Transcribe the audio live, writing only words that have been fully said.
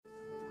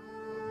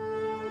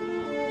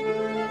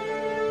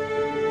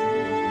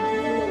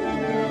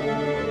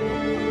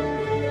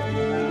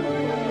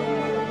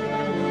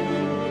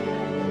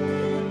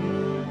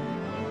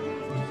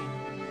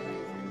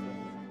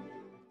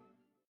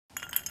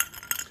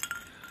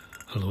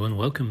Hello and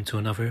welcome to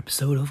another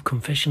episode of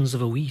Confessions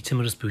of a Wee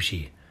Timorous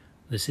Bushy.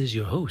 This is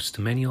your host,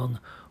 Menion,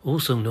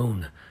 also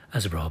known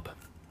as Rob.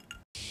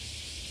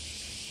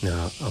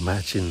 Now, I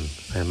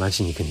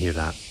imagine you can hear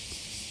that.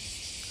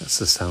 That's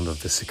the sound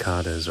of the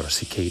cicadas or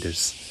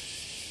cicadas.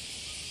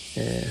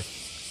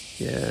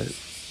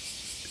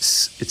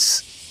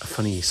 It's a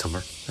funny summer.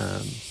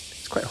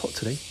 It's quite hot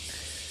today.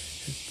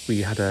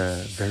 We had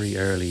a very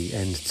early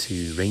end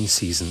to rain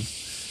season,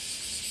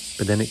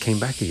 but then it came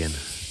back again.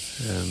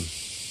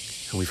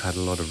 And we've had a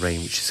lot of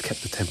rain, which has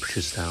kept the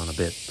temperatures down a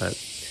bit, but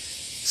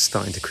it's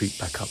starting to creep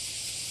back up.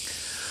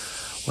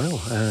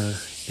 Well,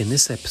 in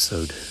this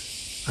episode,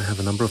 I have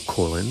a number of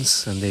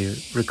call-ins, and they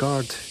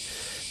regard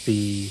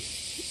the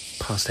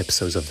past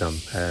episodes I've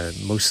done,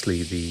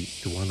 mostly the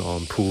one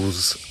on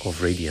Pools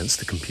of Radiance,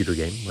 the computer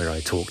game, where I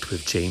talked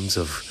with James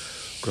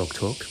of Grog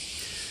Talk.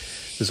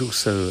 There's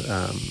also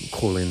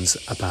call-ins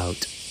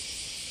about,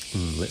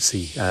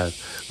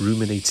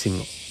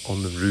 ruminating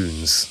on the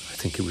runes, I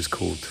think it was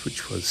called,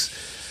 which was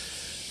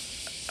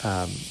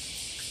a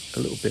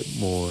little bit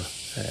more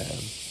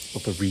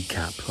of a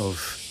recap of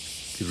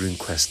the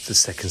RuneQuest, the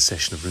second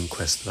session of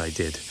RuneQuest that I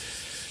did,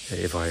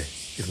 if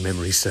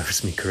memory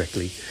serves me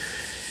correctly,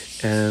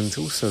 and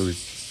also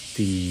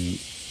the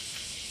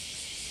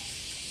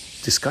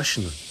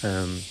discussion.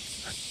 I'm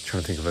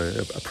trying to think of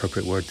an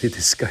appropriate word. The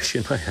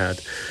discussion I had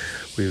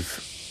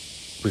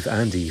with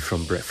Andy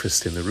from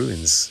Breakfast in the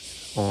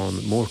Ruins on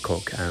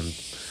Moorcock and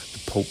the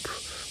pulp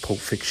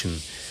fiction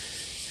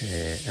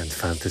and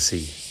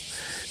fantasy.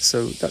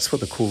 So that's what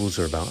the calls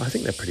are about. I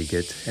think they're pretty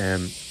good.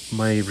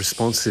 My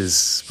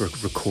responses were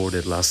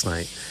recorded last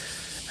night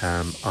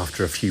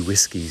after a few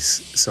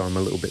whiskies, so I'm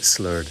a little bit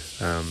slurred.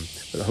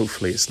 But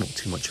hopefully it's not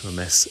too much of a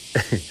mess.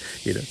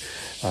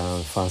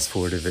 Fast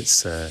forward if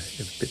it's a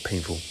bit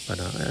painful. But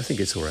I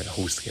think it's all right. It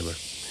holds together.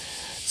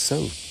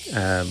 So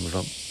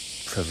without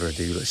further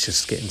ado, let's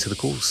just get into the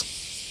calls.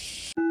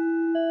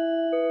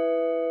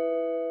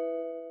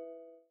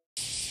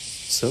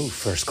 So,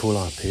 first call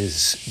up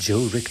is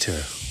Joe Richter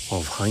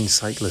of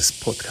Hindsightless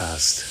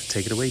Podcast.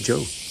 Take it away,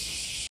 Joe.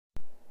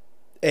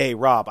 Hey,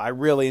 Rob, I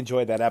really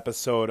enjoyed that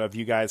episode of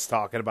you guys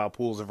talking about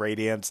Pools of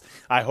Radiance.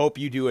 I hope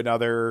you do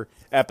another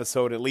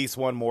episode, at least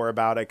one more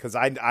about it, because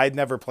I'd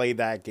never played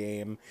that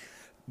game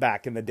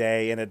back in the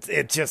day, and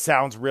it just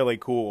sounds really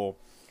cool.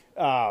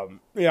 I'm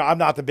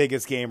not the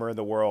biggest gamer in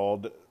the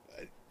world,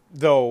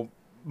 though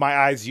my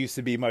eyes used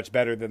to be much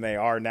better than they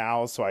are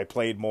now, so I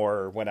played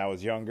more when I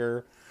was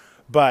younger.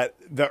 But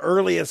the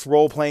earliest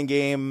role-playing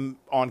game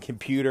on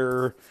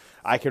computer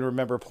I can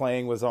remember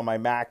playing was on my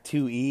Mac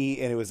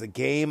 2E, and it was a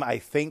game, I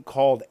think,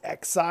 called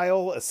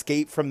Exile,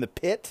 Escape from the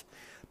Pit,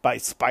 by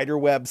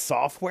Spiderweb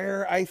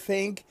Software, I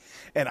think.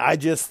 And I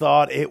just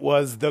thought it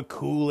was the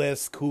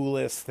coolest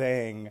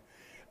thing.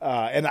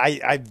 And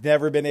I've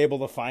never been able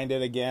to find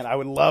it again. I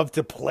would love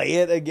to play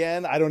it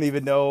again. I don't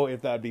even know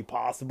if that would be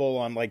possible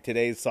on like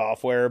today's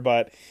software,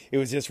 but it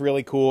was just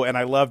really cool. And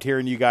I loved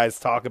hearing you guys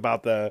talk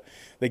about the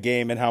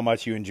game and how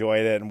much you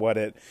enjoyed it and what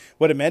it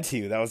meant to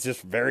you. That was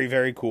just very,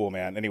 very cool,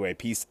 man. Anyway,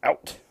 peace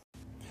out.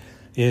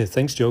 Yeah,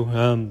 thanks, Joe.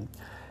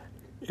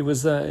 It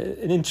was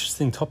an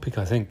interesting topic,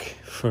 I think,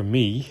 for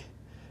me.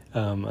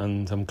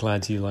 And I'm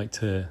glad you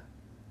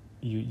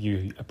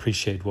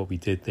appreciate what we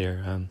did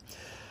there.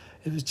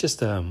 It was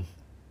just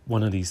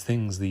one of these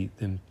things, the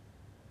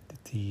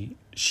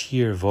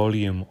sheer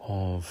volume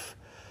of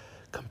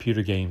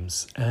computer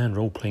games and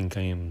role-playing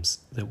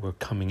games that were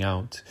coming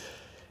out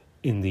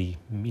in the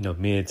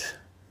mid-late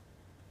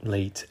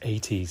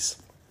 80s.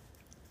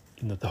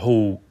 The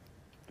whole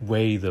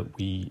way that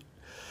we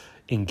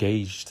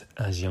engaged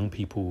as young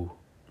people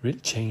really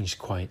changed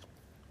quite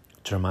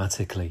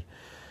dramatically.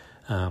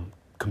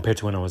 Compared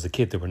to when I was a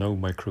kid, there were no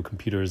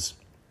microcomputers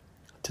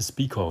to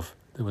speak of.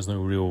 There was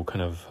no real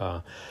kind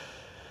of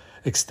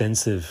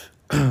extensive,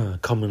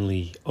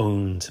 commonly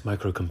owned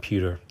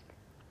microcomputer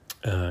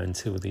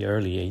until the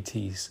early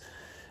 80s.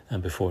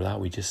 And before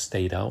that, we just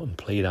stayed out and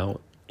played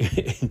out,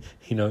 on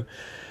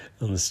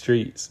the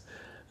streets.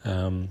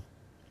 And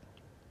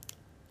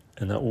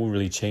that all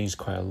really changed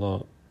quite a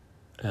lot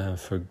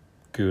for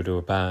good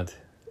or bad.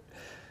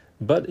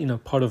 But,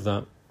 part of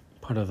that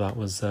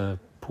was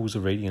Pools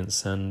of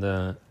Radiance.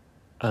 And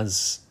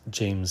as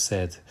James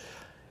said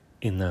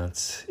in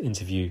that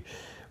interview,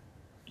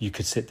 you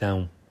could sit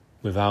down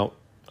without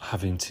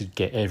having to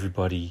get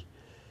everybody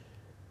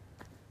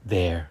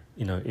there,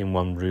 in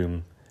one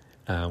room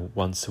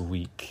once a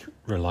week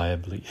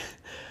reliably.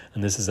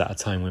 And this is at a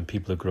time when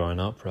people are growing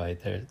up, right?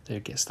 They're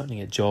starting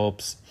to get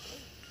jobs.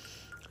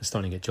 They're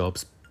starting to get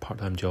jobs,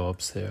 part-time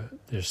jobs.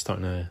 They're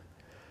starting to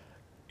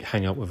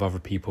hang out with other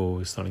people.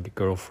 They're starting to get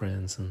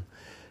girlfriends, and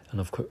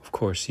of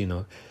course,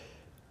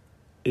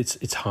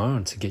 it's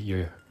hard to get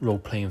your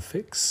role-playing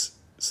fix.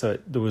 So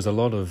there was a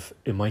lot of,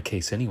 in my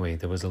case anyway,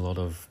 there was a lot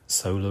of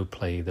solo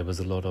play. There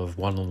was a lot of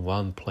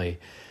one-on-one play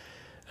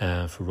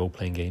for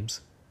role-playing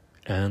games.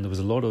 And there was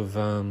a lot of,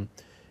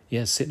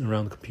 sitting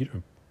around the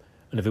computer.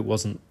 And if it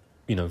wasn't,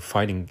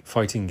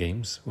 fighting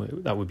games,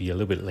 that would be a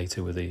little bit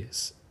later with the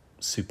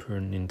Super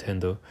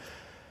Nintendo.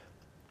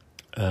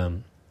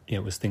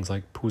 It was things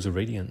like Pools of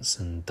Radiance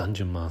and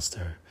Dungeon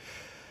Master.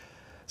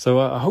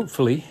 So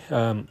hopefully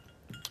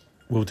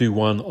we'll do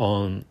one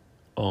on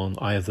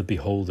Eye of the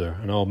Beholder,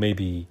 and I'll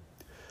maybe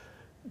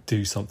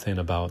do something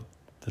about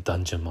the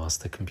Dungeon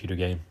Master computer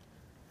game.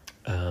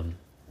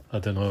 I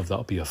don't know if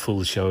that'll be a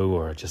full show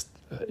or just,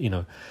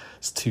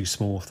 it's two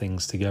small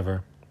things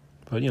together.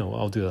 But,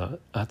 I'll do that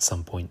at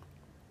some point.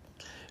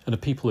 And if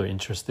people are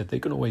interested, they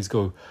can always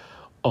go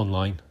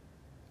online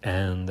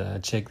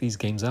and check these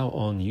games out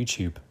on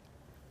YouTube.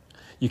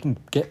 You can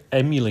get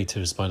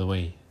emulators, by the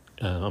way.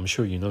 I'm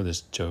sure you know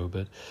this, Joe,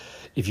 but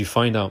if you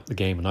find out the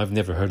game, and I've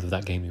never heard of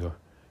that game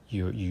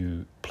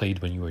you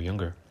played when you were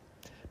younger,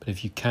 but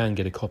if you can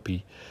get a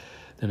copy,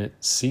 then it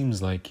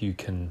seems like you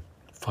can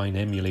find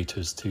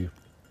emulators to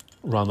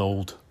run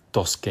old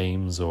DOS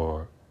games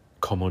or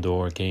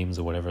Commodore games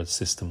or whatever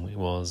system it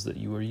was that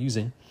you were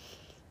using.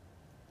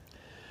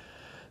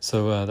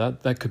 So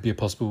that could be a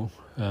possible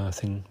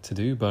thing to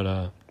do,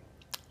 but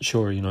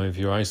sure, if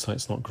your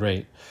eyesight's not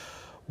great,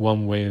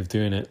 one way of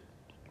doing it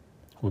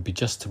would be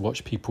just to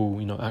watch people,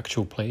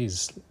 actual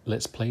plays,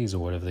 let's plays or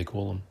whatever they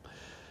call them,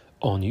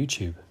 on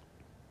YouTube.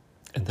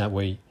 And that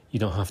way you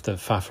don't have to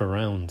faff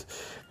around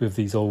with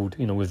these old,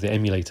 with the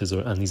emulators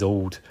and these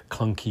old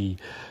clunky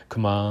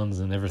commands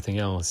and everything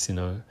else,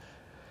 You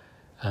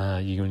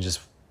can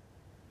just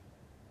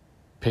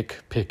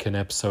pick an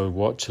episode,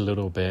 watch a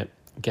little bit,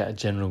 get a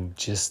general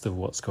gist of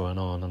what's going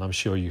on. And I'm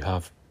sure you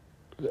have,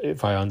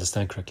 if I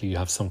understand correctly, you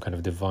have some kind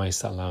of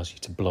device that allows you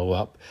to blow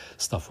up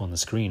stuff on the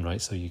screen,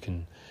 right? So you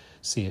can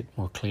see it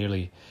more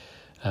clearly.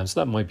 So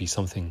that might be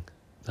something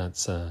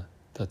that's a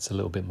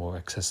little bit more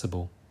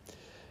accessible.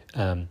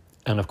 And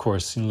of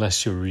course,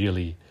 unless you're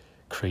really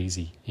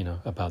crazy,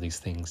 about these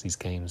things, these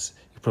games,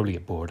 you probably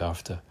get bored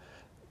after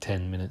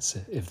 10 minutes,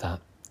 if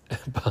that.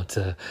 But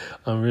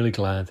I'm really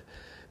glad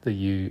that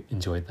you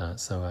enjoyed that.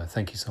 So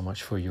thank you so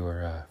much for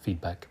your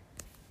feedback.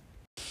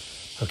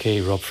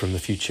 Okay, Rob from the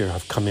future,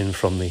 I've come in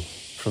from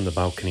the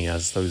balcony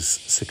as those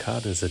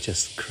cicadas are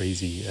just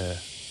crazy,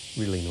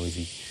 really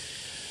noisy.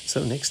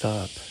 So next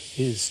up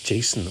is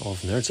Jason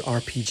of Nerds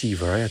RPG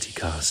Variety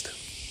Cast.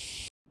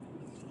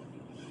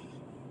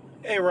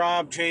 Hey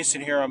Rob,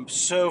 Jason here. I'm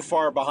so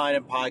far behind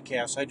in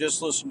podcasts. I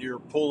just listened to your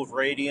Pool of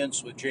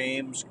Radiance with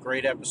James.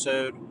 Great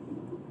episode.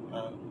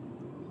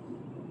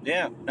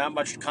 Not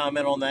much to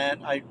comment on that.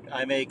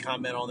 I may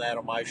comment on that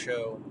on my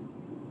show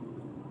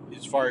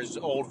as far as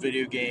old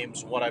video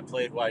games, what I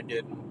played, what I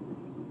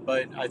didn't.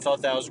 But I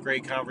thought that was a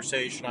great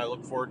conversation. I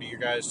look forward to you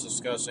guys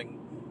discussing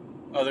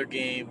other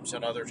games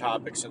and other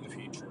topics in the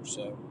future.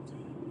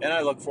 And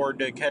I look forward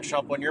to catching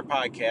up on your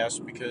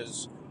podcast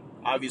because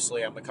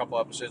obviously I'm a couple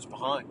episodes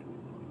behind.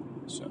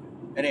 So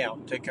anyhow,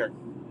 take care.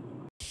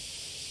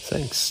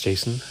 Thanks,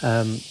 Jason.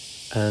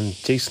 And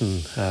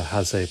Jason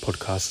has a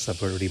podcast, as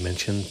I've already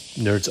mentioned,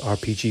 Nerds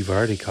RPG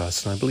Variety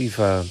Cast, and I believe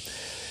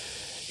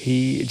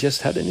he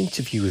just had an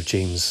interview with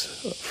James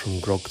from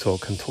Grog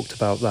Talk and talked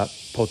about that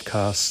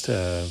podcast,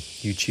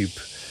 YouTube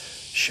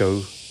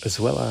show, as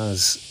well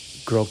as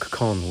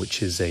GrogCon,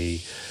 which is a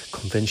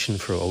convention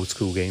for old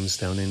school games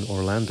down in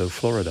Orlando,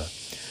 Florida.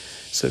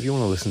 So if you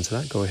want to listen to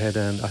that, go ahead,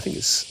 and I think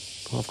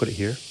I've got it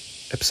here,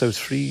 episode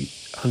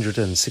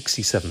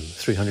 367.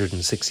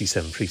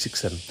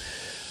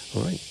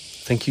 All right.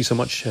 Thank you so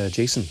much,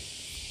 Jason.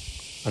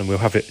 And we'll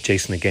have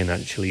Jason again,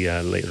 actually,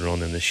 later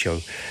on in this show.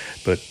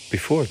 But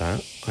before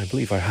that, I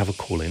believe I have a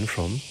call-in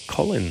from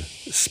Colin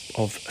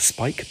of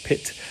Spike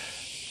Pit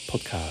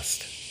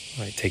Podcast.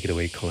 All right, take it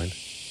away, Colin.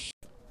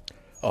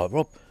 Oh,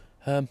 Rob.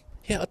 I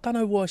don't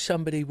know why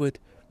somebody would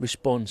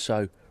respond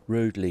so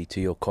rudely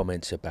to your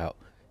comments about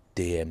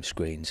DM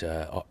screens.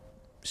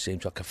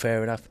 Seems like a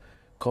fair enough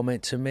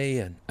comment to me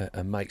and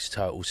makes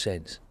total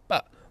sense.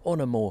 But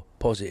on a more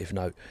positive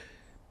note,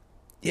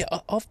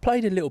 I've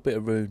played a little bit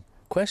of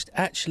RuneQuest,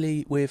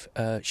 actually with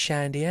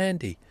Shandy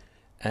Andy,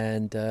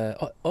 and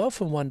I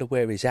often wonder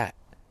where he's at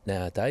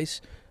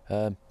nowadays.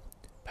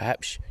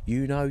 Perhaps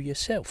you know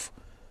yourself.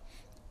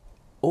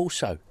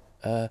 Also,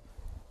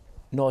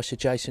 nice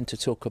adjacent to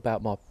talk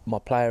about my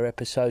player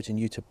episodes and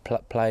you to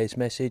play his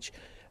message,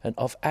 and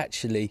I've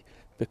actually,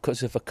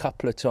 because of a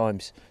couple of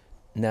times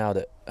now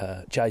that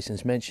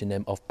Jason's mentioned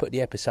them, I've put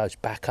the episodes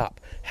back up.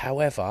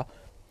 However,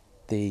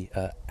 the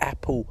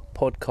Apple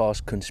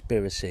podcast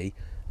conspiracy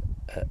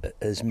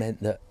has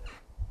meant that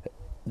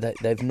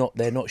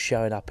they're not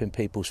showing up in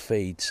people's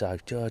feeds. So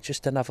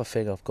just another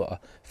thing I've got to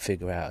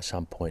figure out at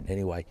some point.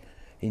 Anyway,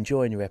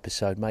 enjoying your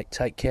episode, mate.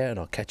 Take care, and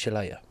I'll catch you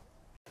later.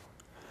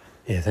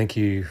 Yeah, thank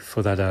you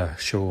for that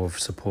show of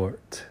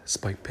support,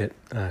 Spike Pit,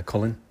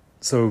 Colin.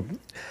 So,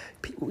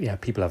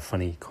 people have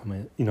funny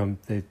comment.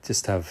 They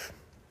just have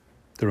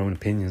their own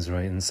opinions,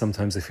 right? And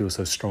sometimes they feel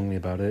so strongly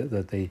about it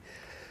that they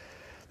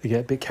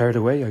get a bit carried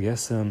away, I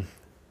guess. Well,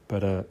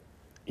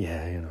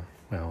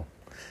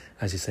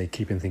 as you say,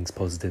 keeping things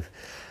positive.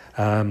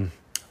 I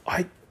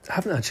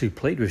haven't actually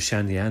played with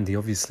Shandy Andy.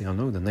 Obviously, I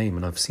know the name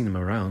and I've seen him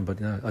around,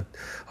 but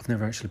I've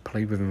never actually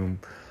played with him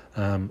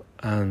and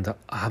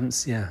I haven't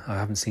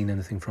seen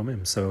anything from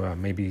him. So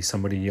maybe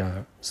somebody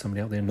out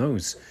there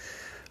knows.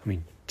 I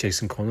mean,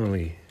 Jason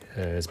Connolly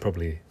is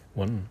probably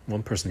one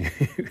person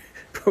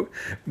who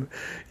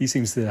he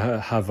seems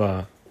to have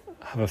a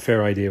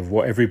fair idea of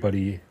what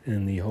everybody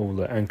in the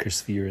whole anchor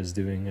sphere is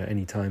doing at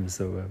any time.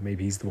 So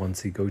maybe he's the one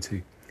to go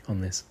to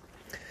on this.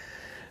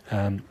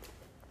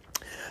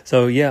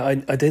 So yeah,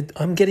 I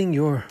am getting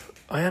your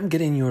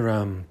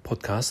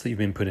podcast that you've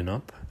been putting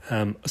up.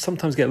 I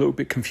sometimes get a little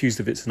bit confused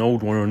if it's an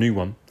old one or a new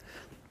one,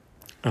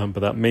 but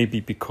that may be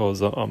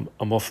because I'm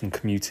often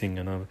commuting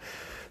and I'm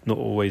not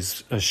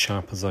always as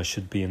sharp as I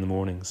should be in the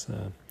mornings.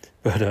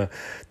 But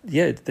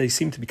they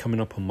seem to be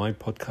coming up on my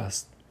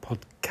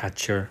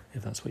podcatcher,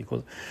 if that's what you call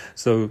it.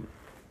 So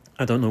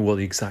I don't know what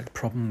the exact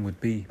problem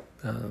would be,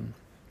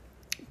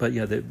 but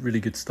yeah, they're really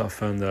good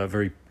stuff and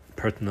very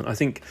pertinent. I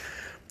think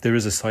there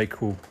is a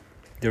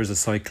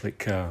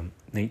cyclic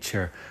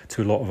nature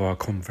to a lot of our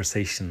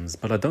conversations,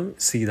 but I don't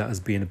see that as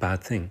being a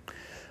bad thing.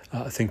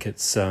 I think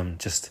it's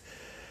just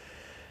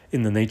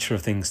in the nature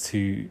of things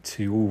to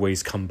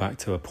always come back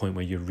to a point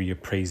where you're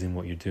reappraising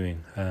what you're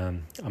doing.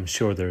 I'm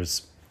sure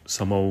there's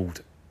some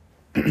old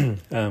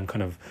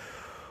kind of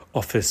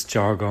office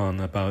jargon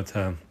about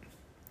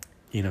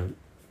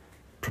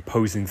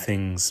proposing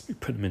things,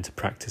 put them into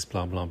practice,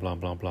 blah blah blah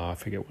blah blah. I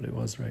forget what it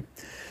was, right?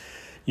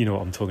 You know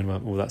what I'm talking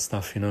about, all that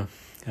stuff,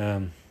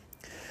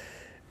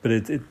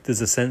 but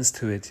there's a sense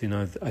to it,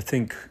 I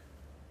think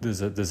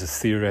there's a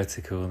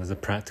theoretical and there's a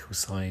practical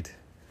side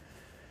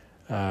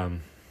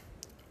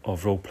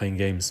of role-playing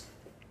games,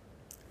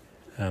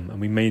 and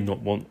we may not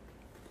want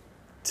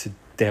to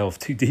delve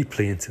too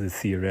deeply into the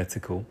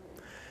theoretical.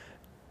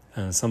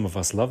 Some of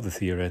us love the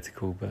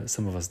theoretical, but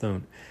some of us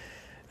don't.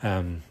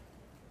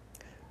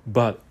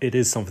 But it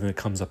is something that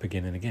comes up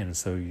again and again.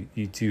 So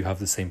you do have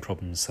the same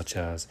problems, such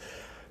as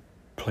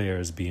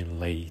players being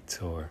late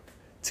or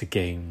to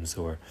games,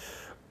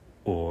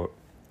 or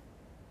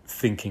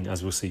thinking,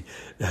 as we'll see,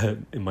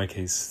 in my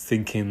case,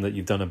 thinking that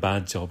you've done a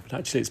bad job, but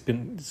actually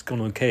it's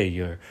gone okay,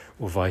 or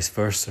vice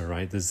versa,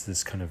 right? There's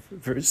this kind of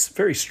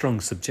very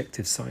strong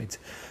subjective side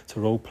to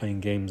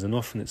role-playing games, and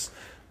often it's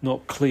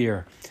not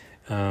clear.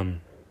 How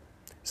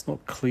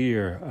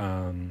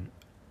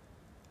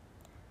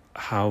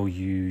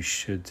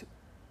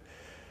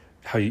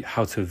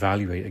to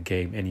evaluate a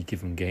game, any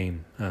given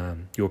game,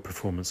 your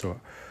performance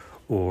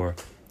or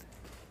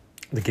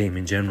the game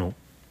in general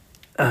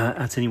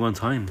at any one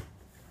time.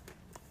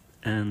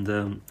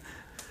 And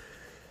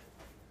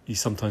you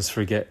sometimes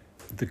forget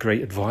the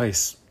great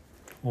advice,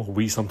 or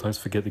we sometimes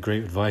forget the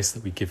great advice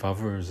that we give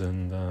others,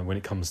 and when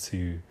it comes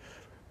to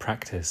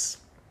practice,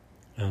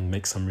 and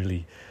make some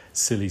really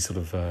silly sort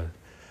of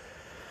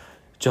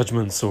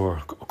judgments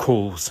or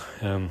calls.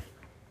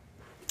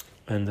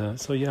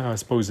 So yeah, I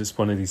suppose it's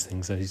one of these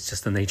things that it's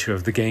just the nature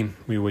of the game.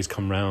 We always it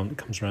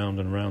comes round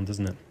and round,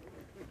 doesn't it?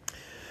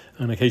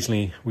 And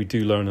occasionally we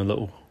do learn a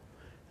little,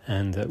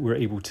 and we're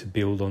able to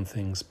build on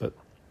things, but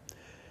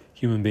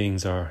human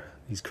beings are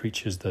these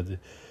creatures that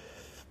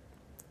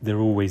they're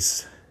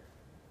always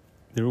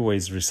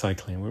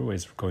recycling. We're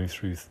always going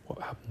through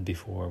what happened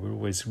before. We're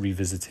always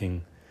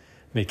revisiting,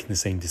 making the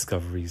same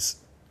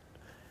discoveries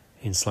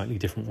in slightly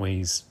different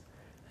ways.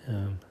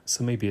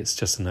 So maybe it's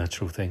just a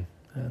natural thing,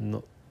 and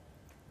not.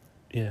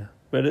 Yeah,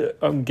 but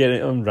I'm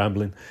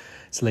rambling.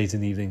 It's late in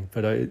the evening,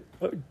 but I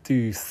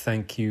do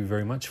thank you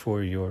very much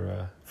for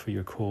your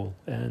call,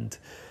 and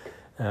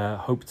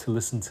hope to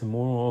listen to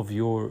more of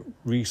your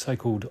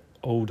recycled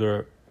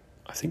older.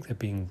 I think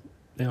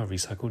they are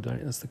recycled.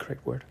 Right? That's the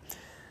correct word.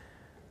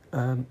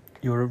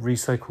 Your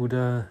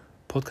recycled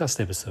podcast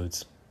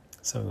episodes.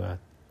 So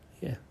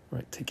yeah,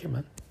 right. Take care,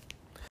 man.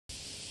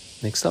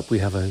 Next up, we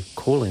have a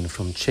call in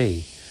from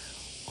Che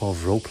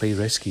of Roleplay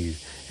Rescue,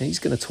 and he's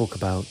going to talk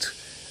about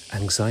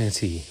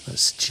anxiety.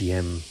 That's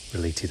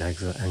GM-related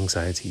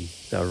anxiety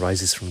that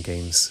arises from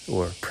games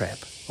or prep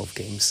of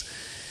games,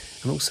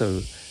 and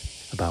also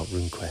about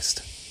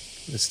RuneQuest.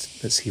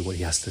 Let's hear what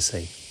he has to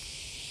say.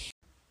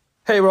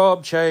 Hey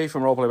Rob, Che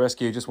from Roleplay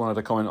Rescue. Just wanted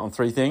to comment on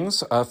three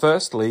things.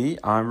 Firstly,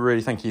 I'm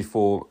really thank you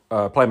for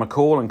playing my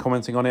call and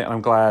commenting on it, and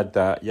I'm glad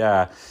that,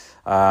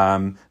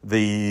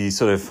 the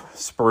sort of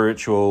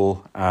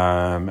spiritual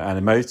and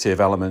emotive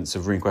elements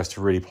of RuneQuest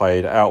have really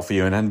played out for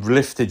you and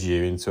lifted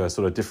you into a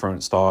sort of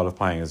different style of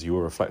playing, as you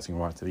were reflecting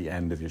right to the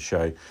end of your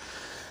show.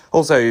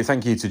 Also,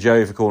 thank you to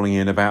Joe for calling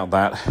in about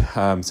that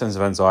sense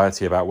of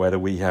anxiety about whether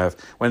we have,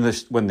 when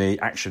the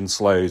action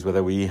slows,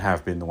 whether we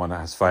have been the one that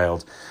has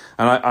failed.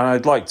 And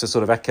I'd like to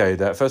sort of echo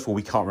that, first of all,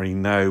 we can't really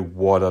know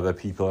what other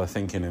people are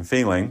thinking and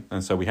feeling,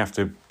 and so we have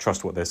to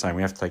trust what they're saying.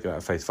 We have to take that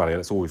at face value.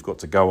 That's all we've got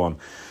to go on.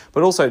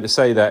 But also to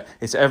say that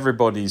it's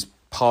everybody's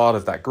part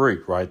of that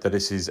group, right? That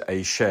this is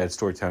a shared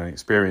storytelling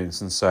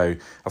experience. And so,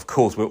 of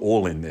course, we're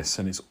all in this,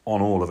 and it's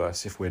on all of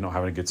us. If we're not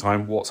having a good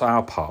time, what's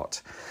our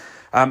part?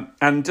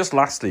 And just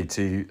lastly,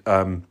 to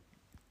kind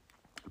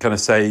of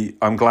say,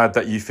 I'm glad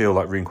that you feel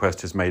like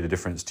RuneQuest has made a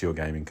difference to your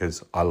gaming,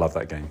 because I love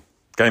that game.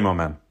 Game on,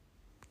 man.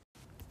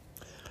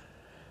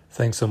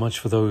 Thanks so much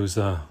for those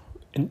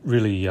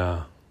really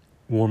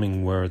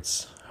heartwarming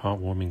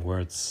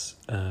words,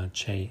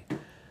 Che.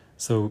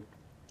 So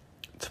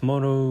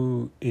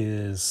tomorrow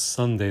is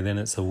Sunday, then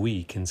it's a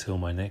week until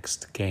my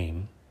next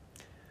game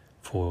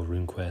for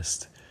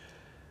RuneQuest.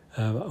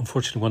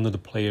 Unfortunately, one of the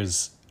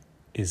players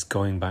is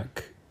going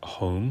back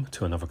home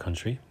to another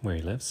country where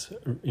he lives,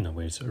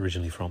 where he's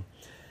originally from.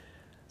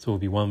 So it'll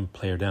be one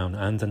player down,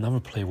 and another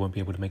player won't be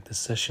able to make the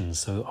session.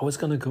 So I was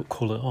going to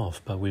call it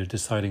off, but we're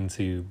deciding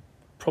to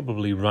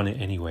probably run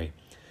it anyway,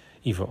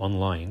 either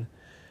online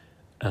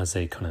as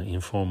a kind of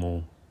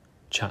informal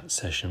chat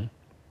session.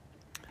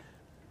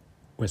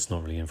 Well, it's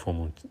not really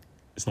informal.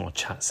 It's not a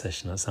chat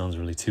session. That sounds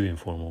really too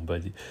informal,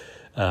 but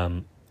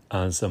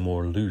as a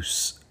more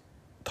loose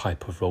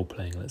type of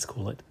role-playing, let's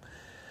call it.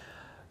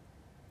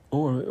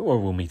 Or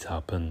we'll meet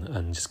up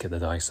and just get the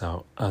dice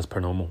out as per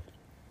normal.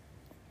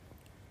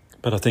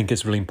 But I think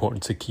it's really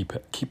important to keep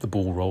the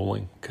ball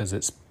rolling, because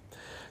it's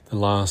the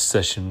last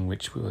session,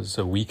 which was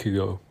a week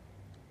ago.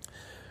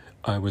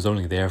 I was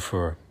only there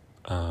for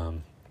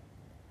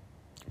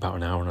about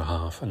an hour and a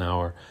half, an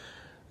hour.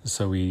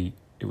 So it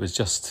was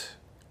just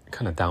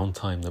kind of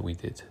downtime that we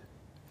did,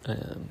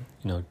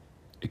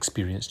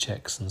 experience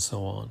checks and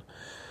so on.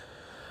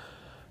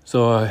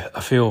 So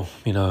I feel,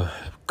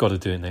 got to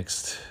do it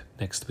next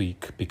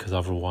week, because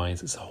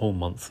otherwise it's a whole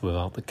month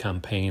without the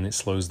campaign. It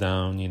slows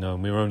down,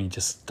 we're only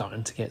just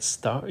starting to get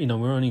started,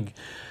 we're only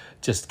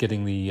just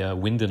getting the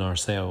wind in our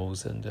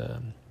sails, and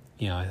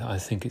I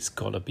think it's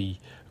got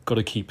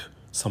to keep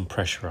some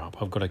pressure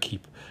up. I've got to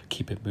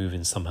keep it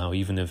moving somehow,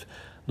 even if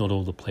not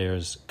all the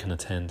players can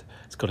attend.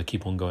 It's got to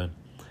keep on going.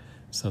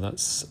 So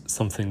that's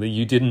something that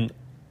you didn't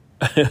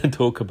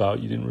talk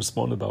about, you didn't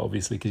respond about,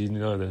 obviously, because you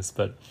didn't know this,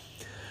 but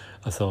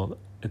I thought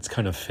it's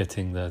kind of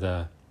fitting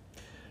that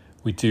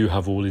we do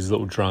have all these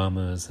little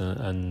dramas,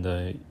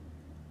 and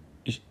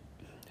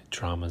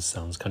dramas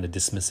sounds kind of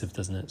dismissive,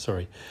 doesn't it?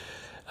 Sorry.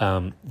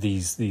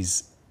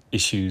 These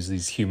issues,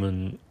 these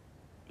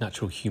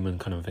natural human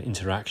kind of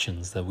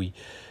interactions that we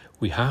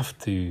have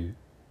to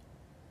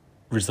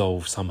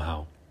resolve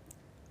somehow.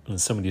 And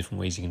there's so many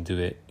different ways you can do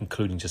it,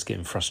 including just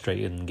getting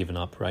frustrated and giving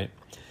up, right?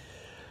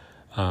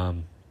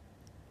 And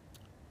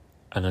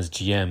as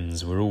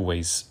GMs, we're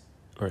always,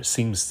 or it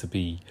seems to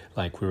be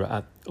like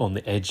we're on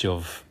the edge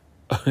of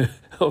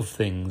of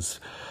things,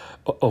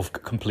 of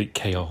complete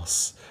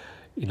chaos,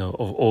 of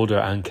order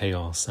and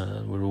chaos,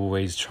 and we're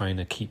always trying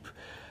to keep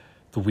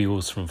the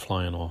wheels from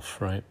flying off,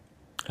 right?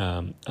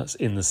 That's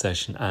in the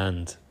session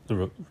and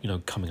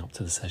coming up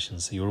to the session.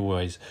 So you're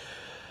always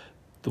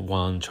the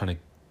one trying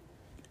to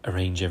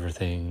arrange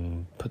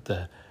everything, put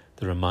the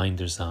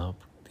reminders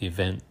up, the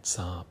events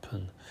up,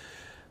 and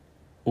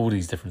all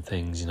these different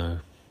things,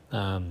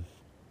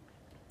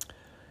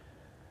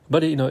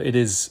 But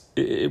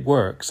it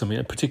works. I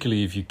mean,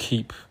 particularly if you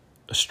keep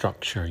a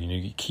structure,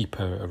 you keep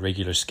a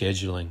regular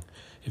scheduling.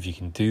 If you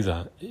can do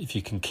that, if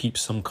you can keep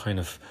some kind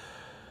of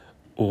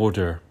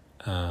order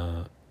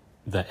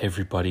that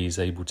everybody is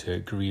able to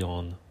agree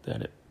on,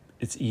 then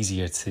it's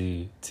easier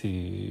to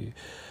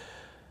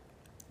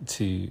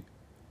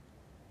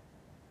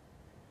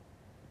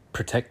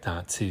protect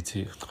that.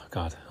 Oh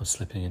God, I'm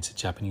slipping into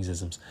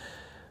Japaneseisms.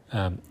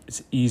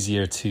 It's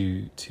easier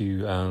to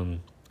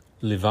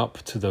live up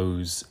to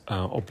those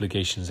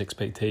obligations,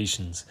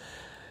 expectations,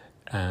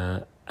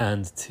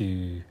 and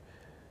to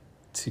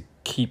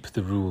keep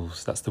the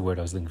rules. That's the word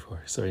I was looking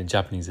for. Sorry, in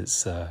Japanese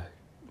it's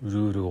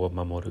ruru o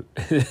mamoru.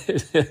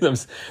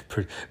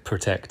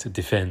 Protect,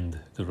 defend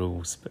the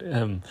rules. But,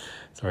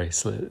 sorry,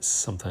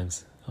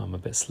 sometimes I'm a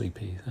bit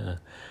sleepy.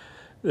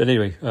 But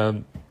anyway,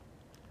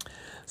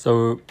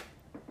 so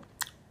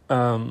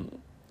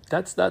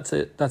that's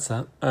it. That's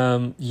that.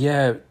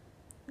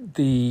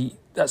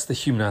 That's the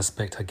human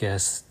aspect, I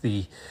guess.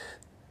 The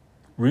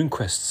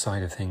RuneQuest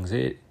side of things,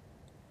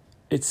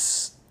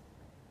 it's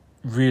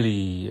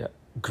really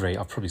great.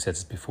 I've probably said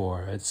this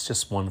before. It's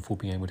just wonderful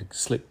being able to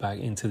slip back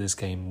into this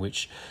game,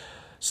 which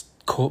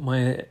caught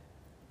my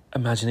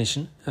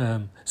imagination,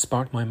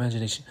 sparked my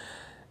imagination.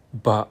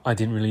 But I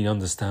didn't really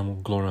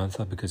understand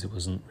Glorantha because it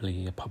wasn't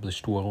really a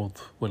published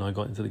world when I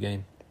got into the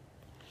game.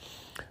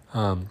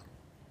 But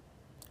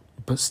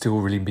still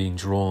really being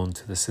drawn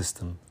to the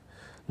system.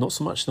 Not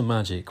so much the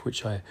magic,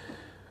 which I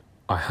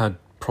had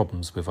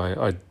problems with.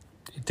 I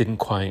didn't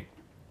quite,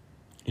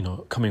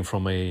 coming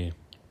from a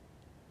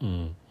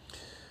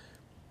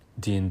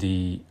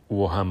D&D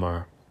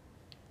Warhammer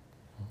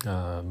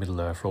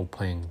Middle-earth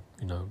role-playing,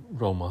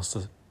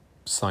 Rolemaster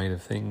side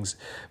of things,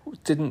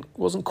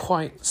 wasn't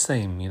quite the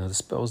same. The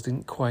spells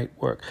didn't quite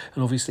work,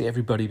 and obviously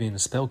everybody being a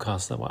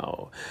spellcaster,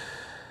 wow.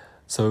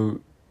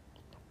 So,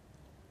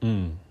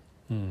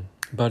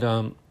 but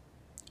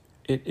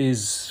it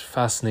is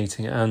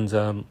fascinating,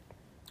 and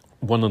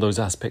one of those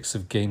aspects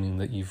of gaming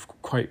that you've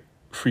quite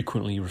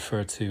frequently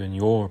referred to on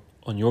your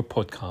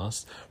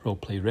podcast,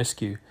 Roleplay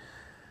Rescue,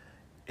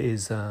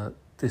 is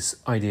this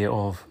idea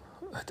of,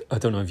 I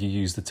don't know if you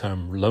use the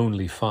term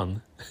lonely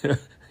fun. It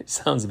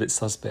sounds a bit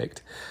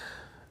suspect,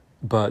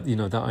 but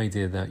that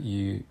idea that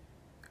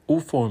all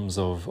forms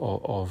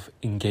of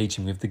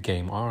engaging with the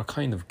game are a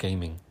kind of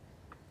gaming.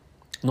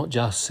 not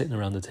just sitting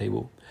around the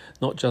table,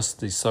 not just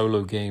the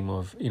solo game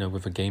of,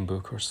 with a game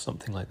book or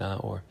something like that,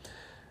 or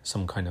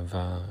some kind of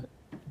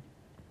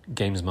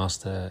Games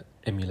Master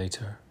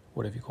emulator,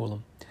 whatever you call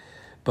them,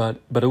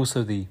 but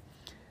also the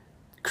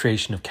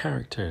creation of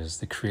characters,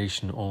 the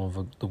creation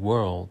of the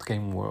world,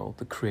 game world,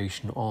 the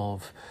creation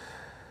of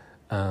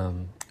a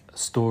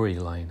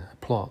storyline, a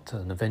plot,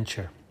 an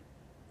adventure.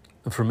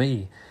 And for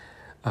me,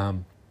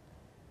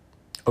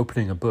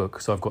 opening a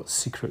book, so I've got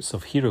Secrets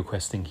of Hero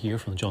Questing here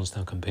from the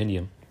Johnstown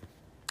Compendium.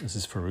 This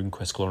is for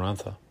RuneQuest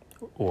Glorantha,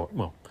 or,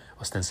 well,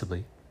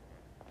 ostensibly.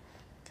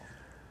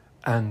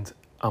 And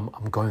I'm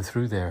going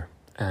through there,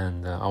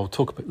 and I'll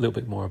talk a little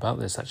bit more about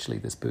this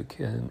book,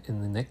 in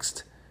the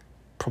next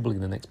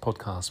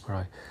podcast,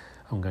 where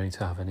I'm going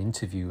to have an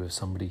interview with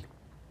somebody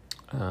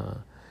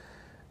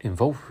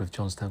involved with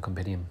Johnstown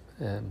Compendium,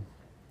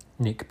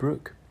 Nick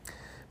Brook.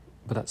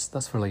 But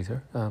that's for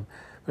later.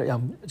 But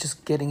I'm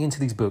just getting into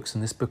these books,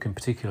 and this book in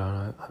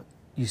particular,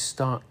 you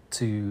start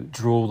to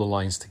draw the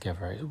lines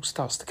together. It all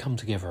starts to come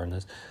together, and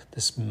there's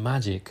this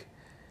magic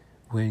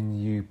when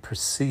you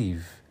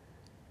perceive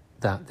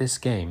that this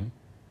game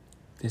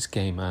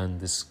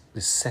and this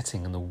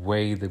setting and the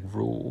way the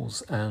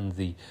rules and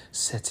the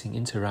setting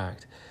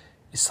interact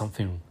is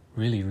something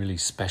really, really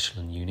special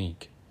and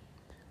unique.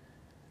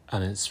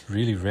 And it's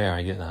really rare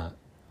I get that.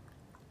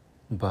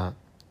 But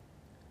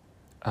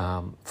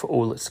for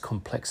all its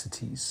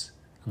complexities,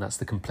 and that's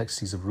the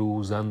complexities of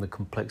rules and the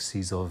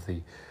complexities of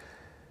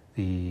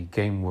the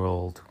game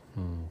world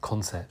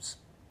concepts,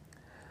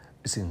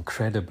 it's an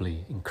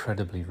incredibly,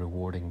 incredibly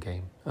rewarding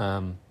game.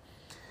 And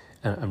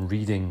I'm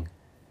reading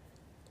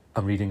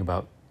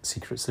about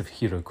secrets of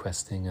hero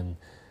questing and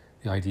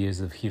the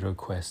ideas of hero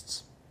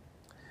quests.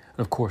 And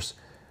of course,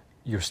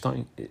 it's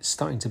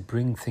starting to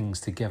bring things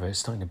together. It's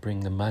starting to bring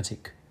the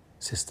magic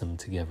system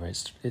together.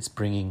 It's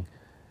bringing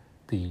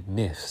the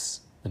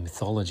myths, the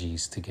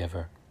mythologies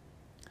together.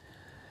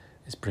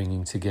 It's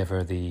bringing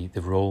together the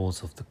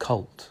roles of the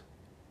cult.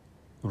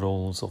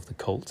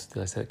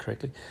 Did I say it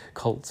correctly?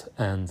 Cult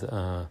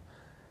and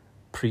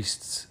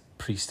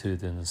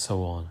priesthood and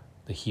so on.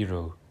 The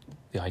hero,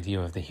 the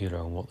idea of the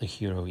hero and what the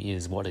hero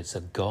is, what is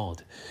a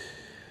god.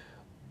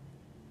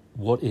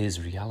 What is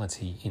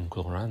reality in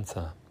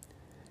Glorantha?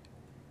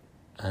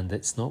 And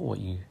it's not what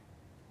you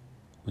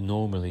would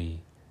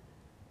normally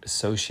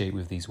associate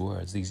with these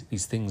words.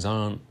 These things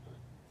aren't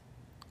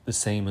the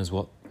same as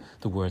what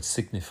the words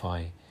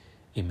signify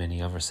in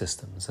many other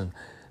systems. And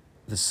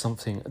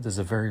there's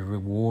a very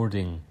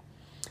rewarding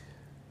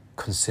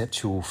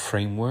conceptual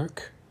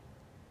framework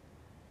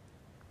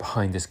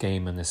behind this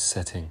game and this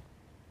setting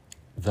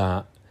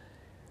that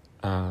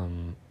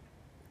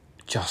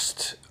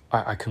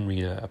I can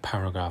read a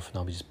paragraph and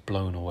I'll be just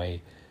blown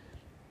away,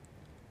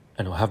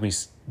 and it'll have me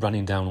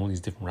running down all these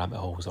different rabbit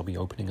holes. I'll be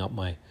opening up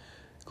my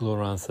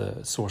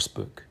Glorantha source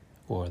book,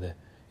 or the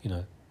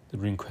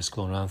RuneQuest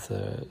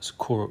Glorantha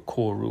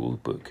core rule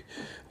book,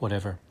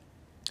 whatever,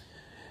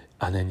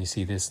 and then you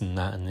see this and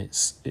that, and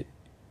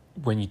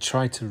when you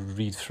try to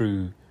read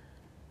through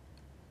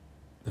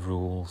the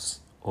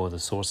rules or the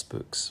source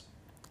books,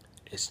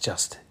 it's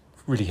just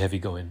really heavy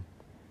going.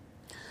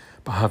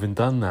 But having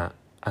done that,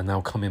 and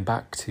now coming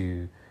back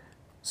to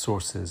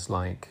sources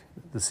like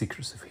the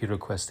Secrets of Hero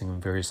Questing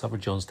and various other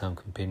Johnstown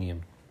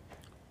Compendium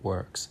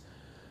works,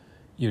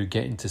 you're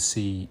getting to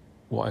see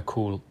what I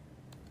call,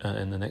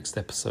 in the next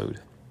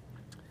episode,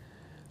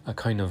 a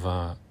kind of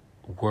a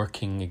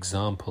working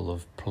example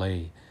of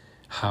play,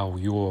 how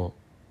your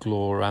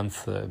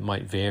Glorantha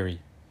might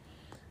vary.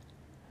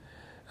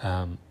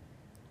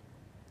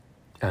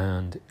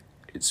 And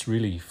it's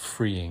really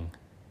freeing,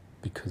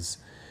 because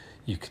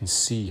you can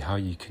see how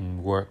you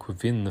can work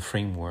within the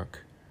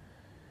framework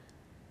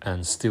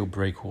and still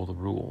break all the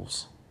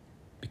rules,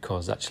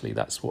 because actually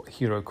that's what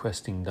hero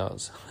questing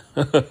does.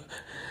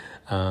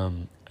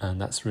 And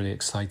that's really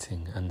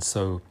exciting. And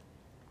so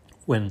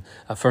when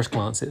at first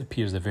glance it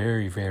appears a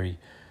very, very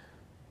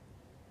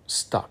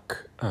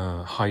stuck,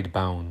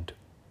 hidebound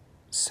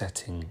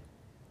setting,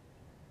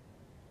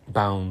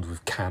 bound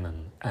with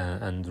canon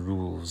and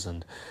rules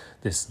and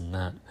this and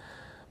that,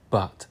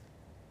 but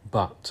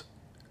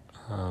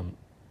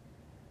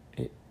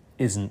it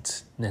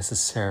isn't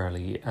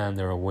necessarily, and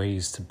there are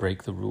ways to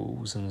break the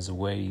rules, and there's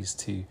ways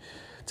to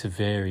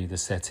vary the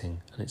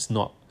setting, and it's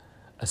not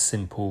a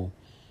simple,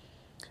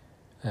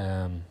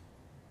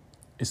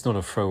 it's not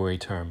a throwaway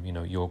term,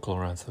 your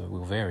Glorantha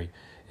will vary.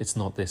 It's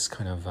not this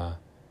kind of a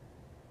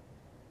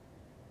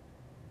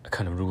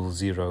kind of rule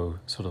zero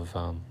sort of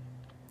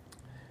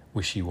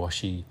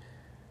wishy-washy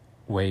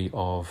way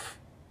of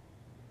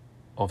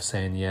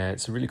saying, yeah,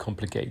 it's a really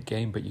complicated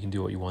game, but you can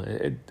do what you want.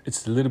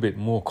 It's a little bit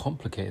more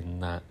complicated than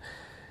that.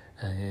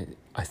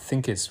 I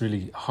think it's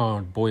really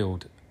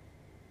hard-boiled.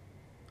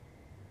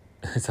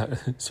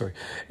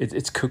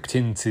 It's cooked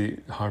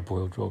into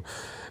hard-boiled rule,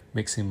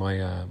 mixing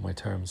my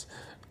terms.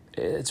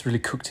 It's really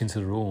cooked into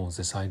the rules,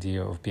 this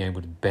idea of being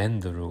able to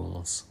bend the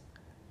rules.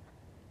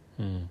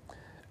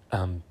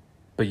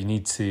 But you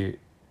need to,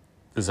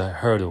 there's a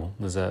hurdle,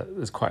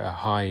 there's quite a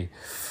high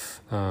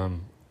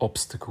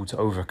obstacle to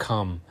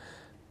overcome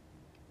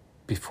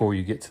before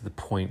you get to the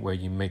point where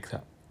you make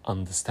that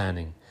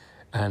understanding.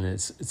 And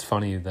it's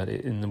funny that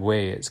in a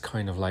way it's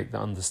kind of like the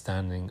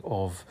understanding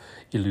of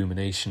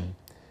illumination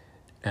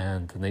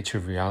and the nature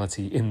of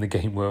reality in the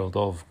game world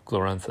of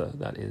Glorantha.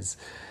 That is,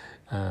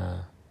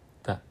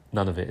 that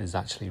none of it is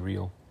actually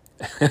real,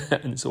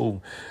 and it's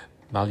all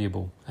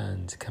malleable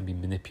and can be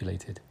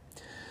manipulated.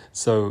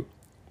 So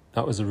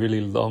that was a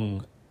really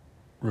long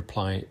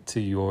reply to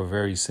your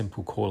very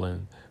simple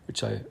call-in,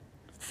 which I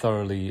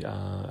thoroughly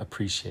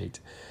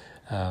appreciate.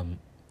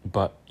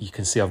 But you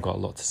can see I've got a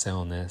lot to say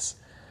on this.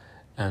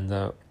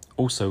 And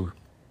also,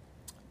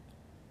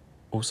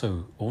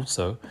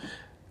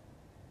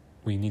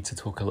 we need to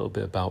talk a little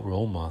bit about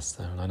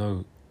Rolemaster, and I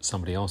know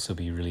somebody else will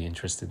be really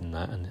interested in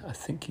that, and I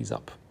think he's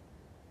up,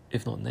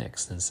 if not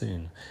next, then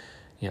soon.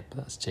 Yep,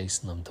 that's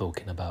Jason I'm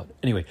talking about.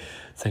 Anyway,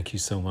 thank you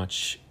so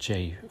much,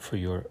 Jay, for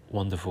your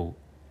wonderful,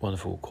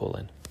 wonderful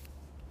call-in.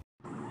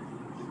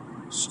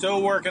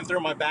 Still working through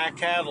my back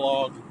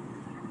catalog.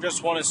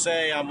 Just want to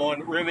say I'm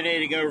on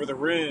ruminating over the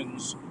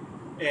runes,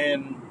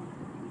 and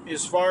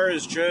as far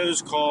as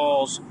Joe's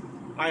calls,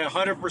 I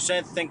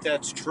 100% think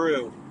that's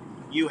true.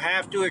 You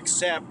have to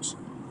accept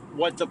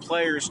what the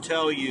players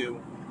tell you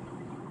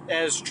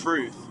as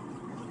truth.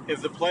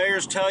 If the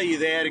players tell you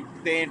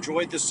they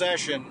enjoyed the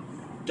session,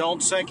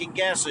 don't second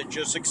guess it,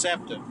 just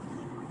accept it.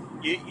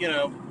 You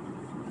know,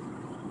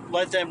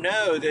 let them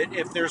know that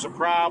if there's a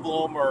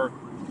problem or,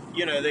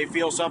 you know, they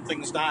feel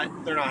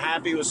they're not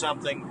happy with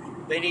something,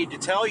 they need to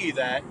tell you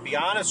that, be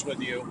honest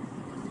with you.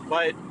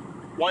 But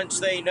once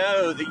they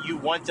know that you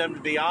want them to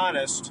be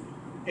honest,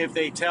 if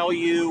they tell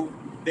you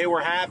they were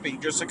happy,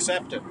 just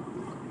accept it.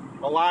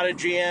 A lot of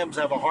GMs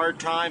have a hard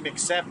time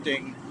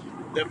accepting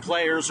that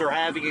players are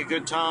having a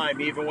good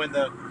time, even when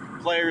the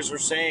players are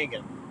saying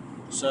it.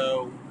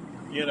 So,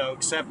 you know,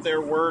 accept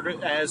their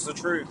word as the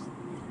truth.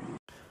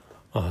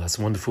 Oh, that's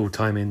wonderful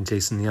timing,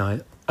 Jason. Yeah,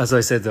 as I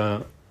said,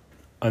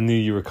 I knew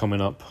you were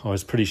coming up. I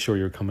was pretty sure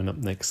you were coming up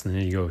next, and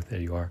there you go. There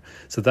you are.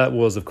 So that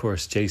was, of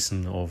course,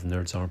 Jason of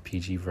Nerds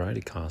RPG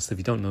Variety Cast. If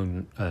you don't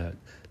know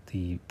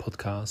the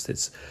podcast,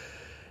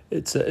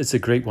 it's a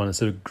great one.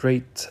 It's a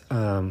great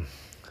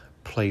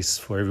place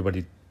for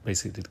everybody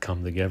basically to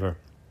come together.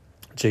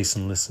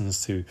 Jason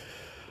listens to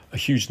a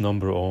huge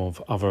number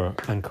of other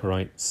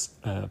Anchorites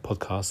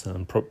podcasts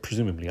and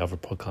presumably other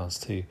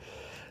podcasts too.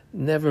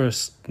 Never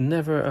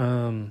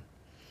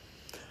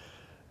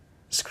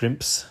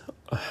scrimps.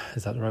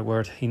 Is that the right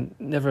word? He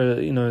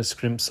never,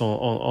 scrimps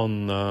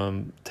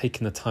on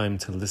taking the time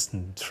to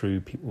listen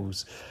through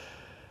people's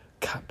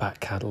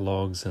back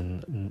catalogues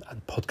and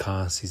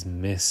podcasts he's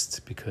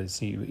missed because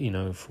he,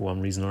 for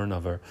one reason or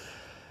another.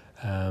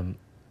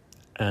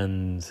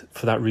 And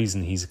for that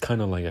reason, he's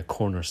kind of like a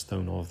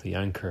cornerstone of the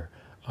Anchor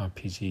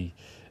RPG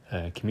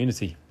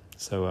community.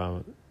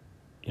 So,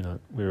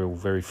 we're all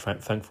very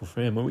thankful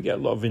for him, and we get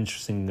a lot of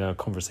interesting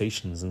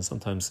conversations, and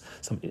sometimes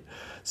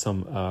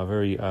some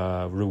very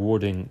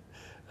rewarding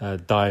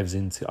dives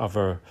into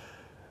other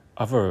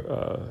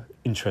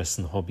interests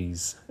and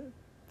hobbies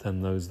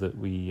than those that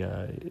we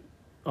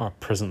are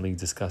presently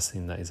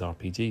discussing, that is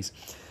RPGs.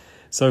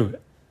 So,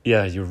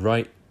 yeah, you're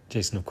right,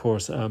 Jason, of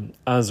course.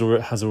 As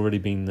has already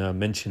been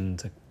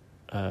mentioned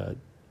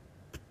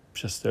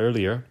just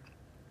earlier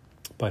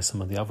by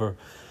some of the other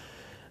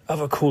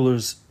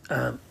callers,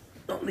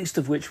 not least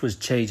of which was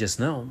Che just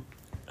now.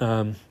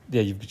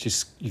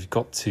 You've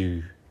got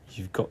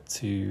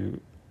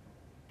to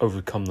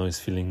overcome those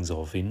feelings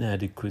of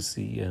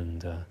inadequacy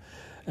and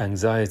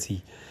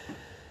anxiety,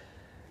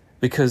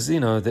 because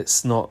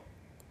that's not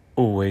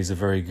always a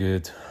very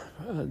good.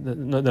 They're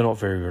not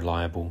very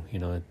reliable.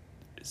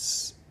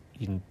 It's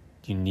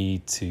you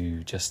need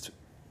to just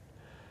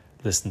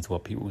listen to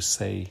what people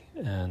say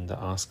and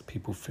ask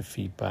people for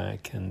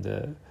feedback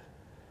and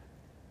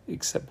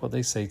accept what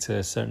they say to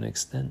a certain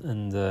extent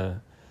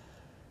and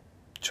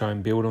try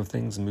and build on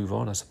things and move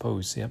on, I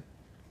suppose. Yeah.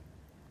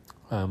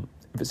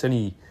 If it's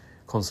any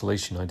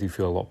consolation, I do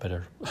feel a lot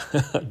better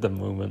at the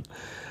moment.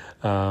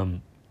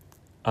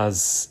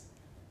 As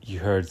you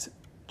heard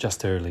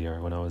just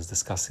earlier when I was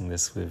discussing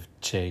this with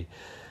Che,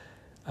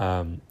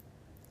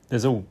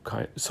 there's all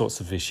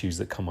sorts of issues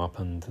that come up,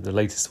 and the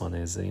latest one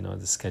is the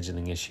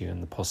scheduling issue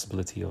and the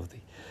possibility of the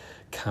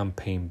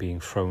campaign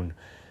being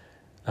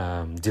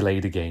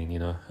delayed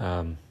again.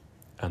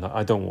 And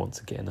I don't want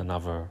to get in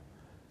another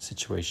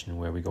situation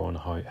where we go on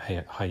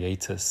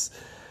hiatus.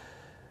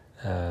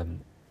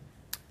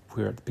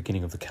 We're at the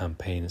beginning of the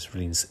campaign. It's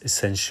really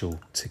essential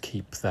to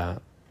keep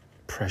that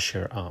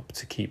pressure up,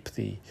 to keep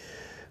the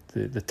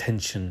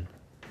tension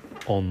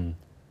on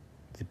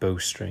the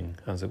bowstring,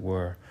 as it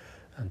were,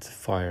 and to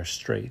fire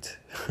straight,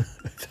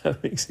 if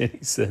that makes any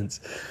sense.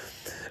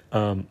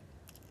 And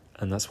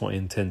that's what I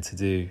intend to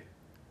do.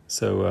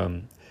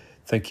 So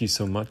thank you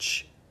so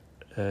much,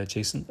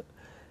 Jason.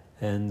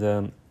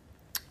 And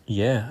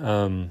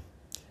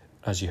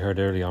as you heard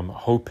earlier, I'm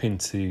hoping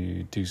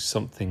to do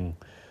something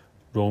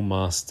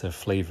Rolemaster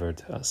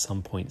flavoured at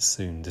some point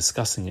soon,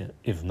 discussing it,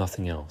 if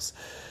nothing else.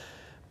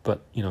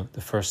 But,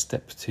 the first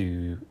step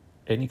to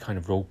any kind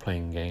of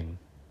role-playing game,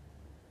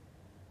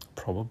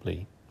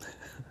 probably,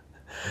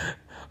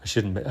 I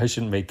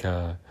shouldn't make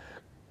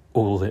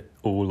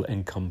all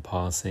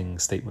encompassing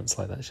statements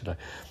like that, should I?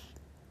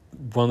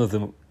 One of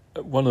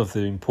the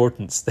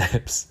important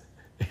steps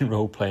in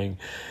role-playing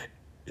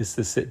is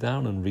to sit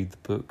down and read the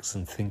books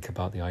and think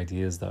about the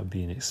ideas that are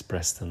being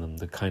expressed in them,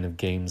 the kind of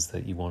games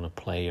that you want to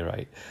play,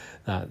 right?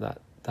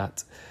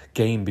 That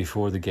game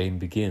before the game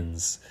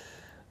begins,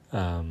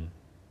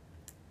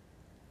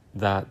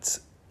 that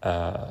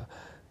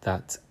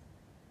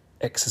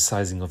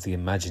exercising of the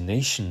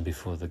imagination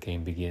before the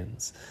game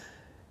begins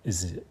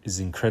is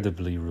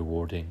incredibly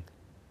rewarding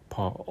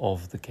part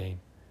of the game,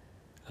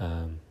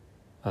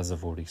 as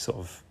I've already sort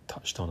of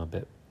touched on a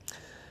bit.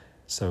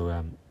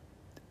 So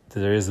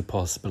there is a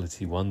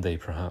possibility one day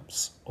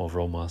perhaps of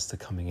Rolemaster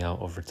coming out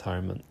of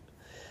retirement,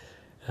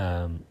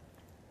 and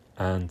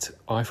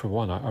I for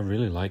one, I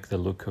really like the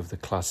look of the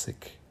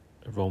classic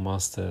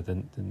Rolemaster,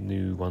 the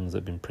new ones that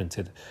have been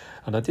printed,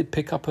 and I did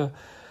pick up the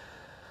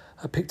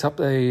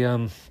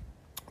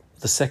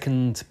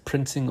second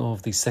printing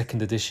of the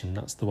second edition.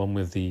 That's the one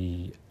with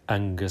the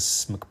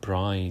Angus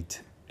McBride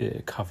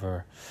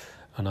cover,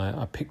 and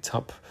I picked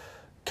up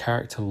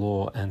character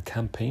law and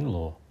campaign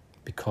law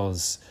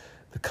because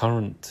the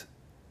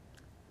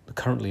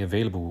currently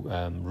available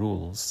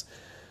rules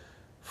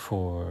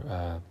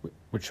for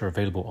which are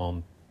available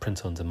on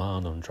print on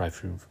demand on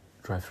Drive-Thru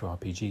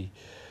RPG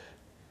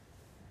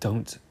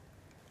don't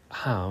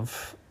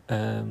have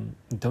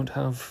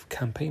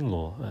campaign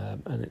law,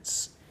 and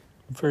it's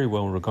very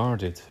well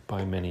regarded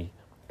by many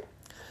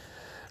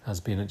as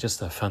being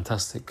just a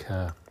fantastic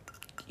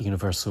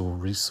universal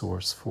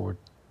resource for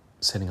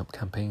setting up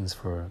campaigns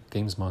for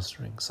games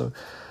mastering. So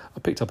I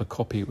picked up a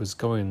copy. It was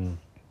going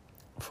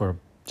for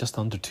just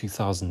under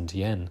 2,000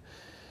 yen,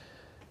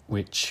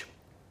 which,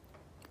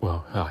 well,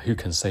 who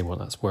can say what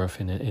that's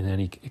worth in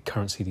any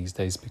currency these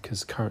days,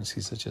 because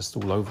currencies are just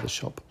all over the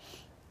shop.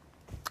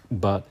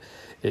 But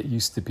it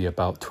used to be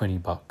about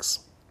 $20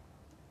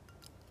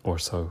 or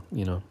so,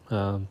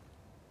 $22,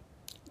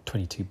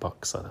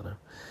 I don't know.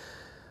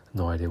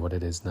 No idea what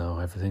it is now.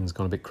 Everything's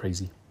gone a bit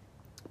crazy.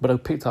 But I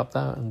picked up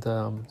that, and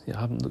I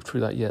haven't looked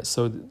through that yet.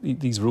 So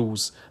these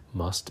rules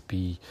must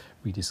be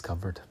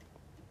rediscovered.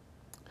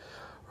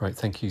 Right,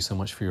 thank you so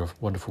much for your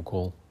wonderful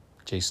call,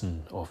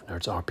 Jason of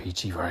Nerds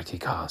RPG Variety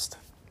Cast.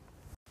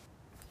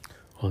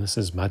 Oh, this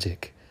is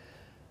magic.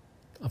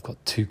 I've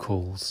got two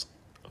calls.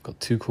 I've got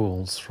two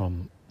calls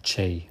from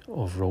Che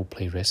of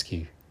Roleplay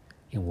Rescue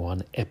in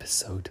one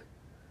episode.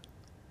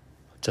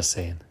 Just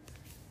saying.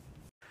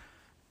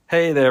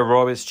 Hey there,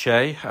 Rob, it's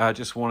Che. I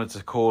just wanted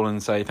to call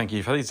and say thank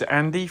you. It's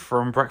Andy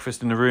from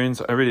Breakfast in the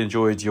Ruins. I really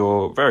enjoyed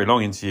your very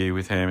long interview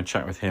with him and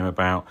chat with him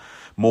about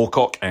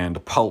Moorcock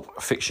and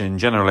pulp fiction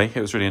generally.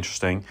 It was really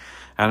interesting.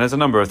 And there's a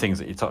number of things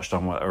that you touched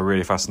on that are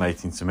really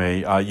fascinating to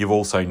me. You've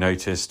also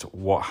noticed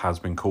what has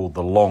been called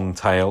the long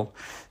tail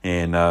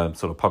in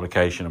sort of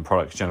publication and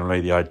products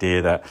generally, the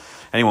idea that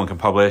anyone can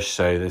publish.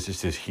 So there's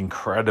just this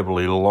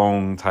incredibly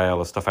long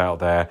tail of stuff out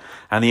there.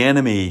 And the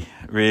enemy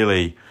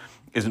really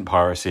isn't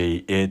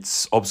piracy,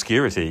 it's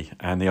obscurity,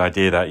 and the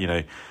idea that,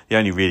 the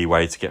only really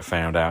way to get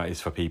found out is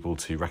for people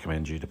to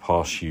recommend you, to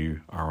pass you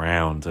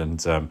around.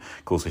 And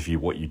of course, if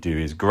what you do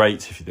is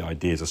great, if the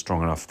ideas are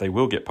strong enough, they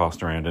will get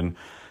passed around. And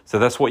so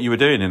that's what you were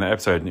doing in that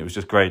episode, and it was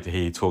just great to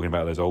hear you talking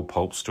about those old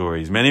pulp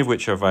stories, many of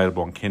which are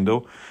available on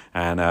Kindle,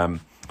 and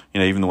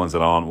even the ones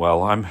that aren't,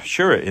 well, I'm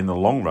sure in the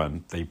long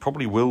run they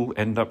probably will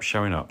end up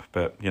showing up,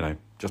 but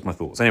just my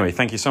thoughts. Anyway,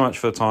 thank you so much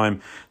for the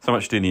time, so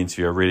much for doing the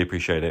interview. I really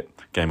appreciate it.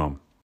 Game on.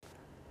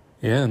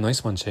 Yeah,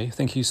 nice one, Che.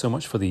 Thank you so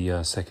much for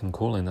the second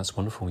call in. That's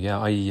wonderful.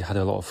 Yeah, I had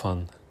a lot of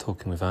fun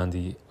talking with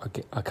Andy.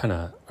 I kind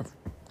of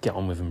get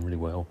on with him really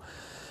well.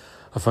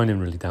 I find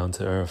him really down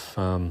to earth,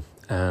 and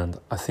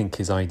I think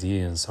his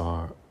ideas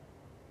are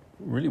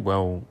really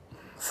well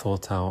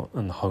thought out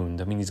and honed.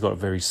 I mean, he's got a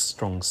very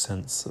strong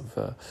sense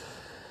of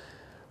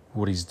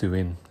what he's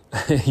doing,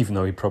 even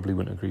though he probably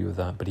wouldn't agree with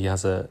that. But he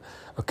has a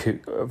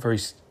very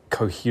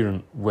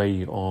coherent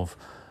way of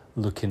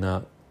looking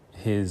at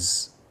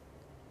his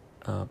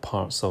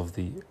parts of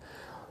the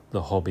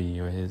hobby,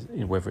 or his,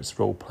 whether it's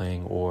role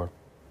playing or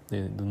the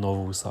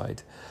novel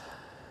side.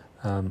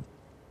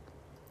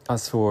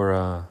 As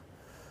for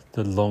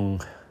the long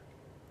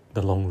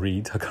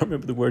read, I can't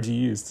remember the word you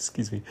used.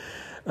 Excuse me.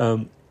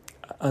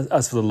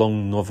 As for the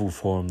long novel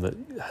form that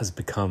has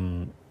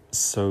become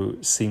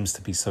seems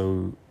to be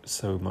so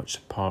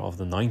much part of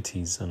the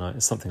 90s, and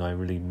it's something I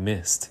really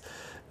missed.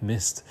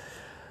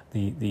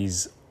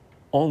 These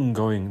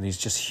ongoing, these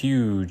just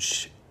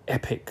huge,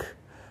 epic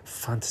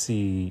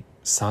fantasy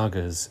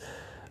sagas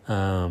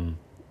that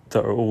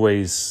are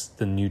always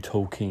the new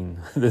Tolkien,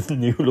 the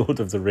new Lord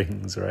of the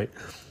Rings, right?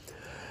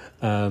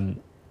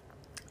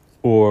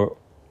 Or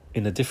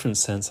in a different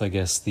sense, I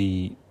guess,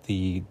 the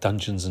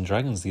Dungeons and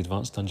Dragons, the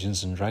Advanced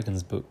Dungeons and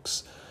Dragons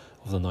books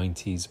of the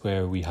 90s,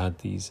 where we had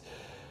these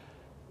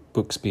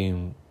books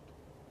being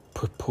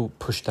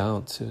pushed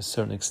out to a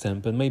certain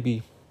extent, but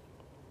maybe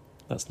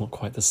that's not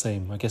quite the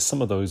same. I guess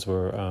some of those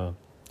were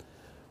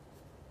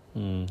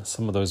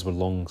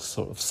long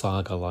sort of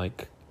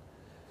saga-like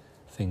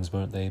things,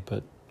 weren't they?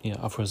 But yeah,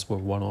 others were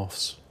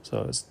one-offs,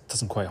 so it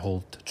doesn't quite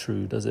hold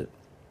true, does it?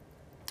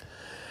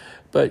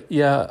 But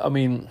yeah, I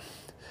mean,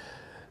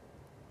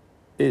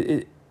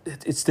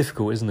 it's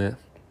difficult, isn't it?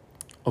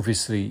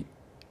 Obviously,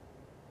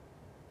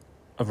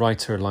 a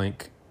writer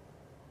like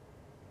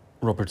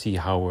Robert E.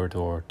 Howard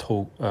or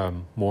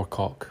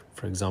Moorcock,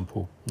 for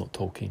example, not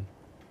Tolkien,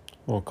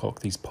 Moorcock,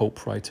 these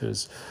pulp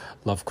writers,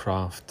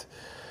 Lovecraft,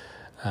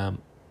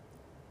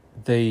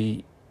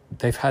 they've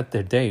had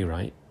their day,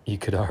 right? You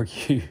could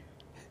argue.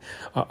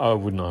 I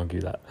wouldn't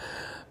argue that,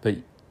 but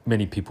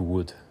many people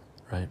would,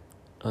 right?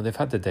 And they've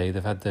had their day.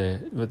 They've had their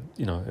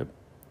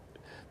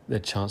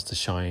chance to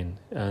shine,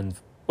 and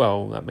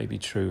well, that may be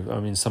true. I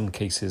mean, in some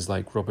cases,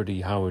 like Robert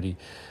E. Howard, he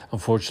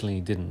unfortunately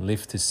didn't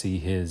live to see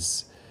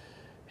his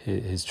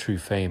true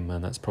fame,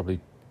 and that's probably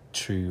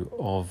true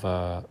of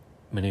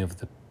many of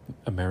the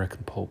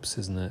American pulps,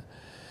 isn't it?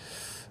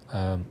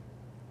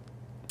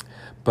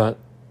 But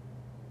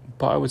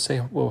I would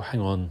say, well,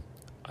 hang on.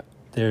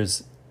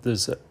 There's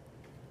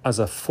as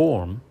a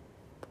form,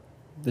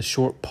 the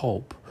short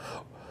pulp,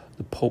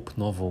 the pulp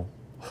novel,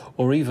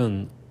 or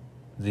even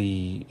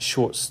the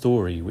short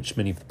story, which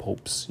many of the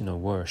pulps,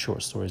 were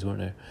short stories, weren't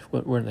they?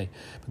 But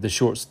the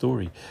short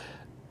story,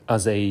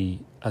 as a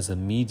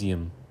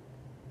medium,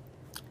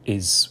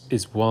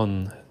 is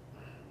one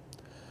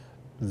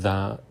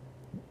that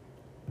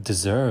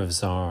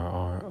deserves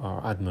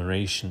our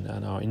admiration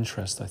and our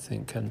interest, I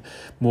think, and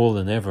more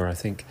than ever, I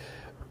think,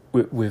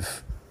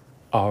 with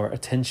our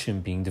attention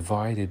being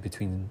divided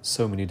between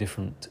so many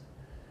different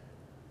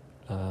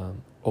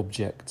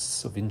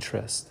objects of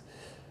interest,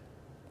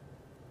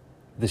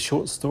 the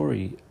short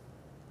story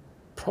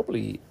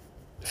probably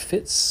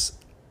fits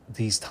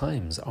these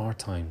times, our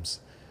times.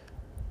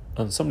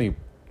 And somebody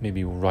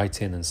maybe will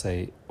write in and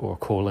say, or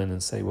call in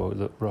and say, well,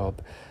 look,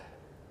 Rob,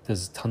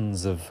 there's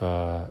tons of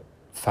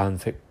fan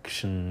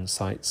fiction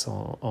sites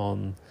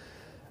on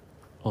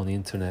the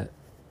internet,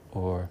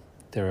 or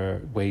there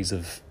are ways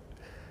of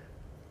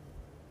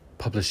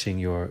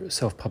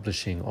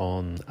self-publishing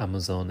on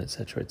Amazon,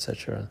 etc.,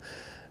 etc.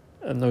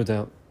 And no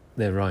doubt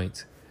they're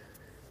right.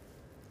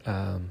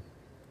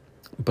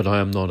 But I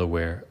am not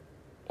aware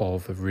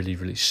of a really,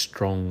 really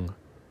strong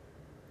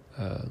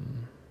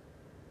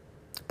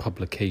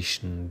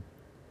publication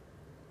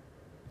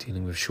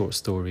dealing with short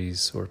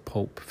stories or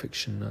pulp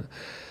fiction.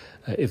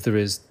 If there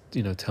is,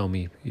 tell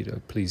me.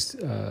 Please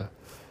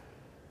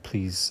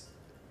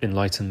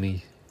enlighten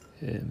me.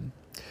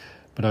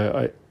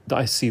 But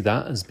I see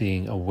that as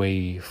being a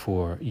way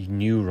for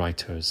new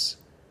writers.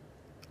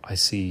 I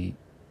see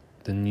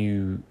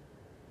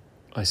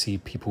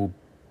people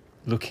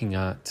looking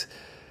at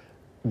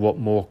what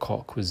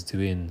Moorcock was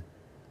doing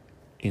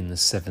in the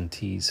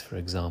 70s, for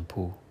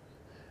example,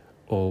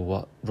 or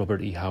what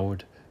Robert E.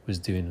 Howard was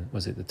doing,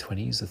 was it the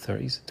 20s, the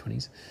 30s,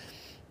 20s?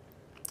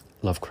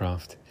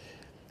 Lovecraft.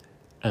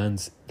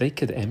 And they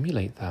could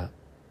emulate that.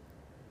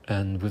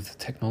 And with the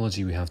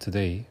technology we have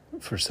today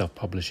for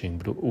self-publishing,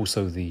 but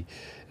also the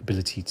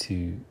ability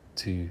to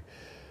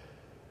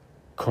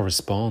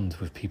correspond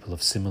with people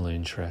of similar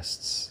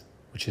interests,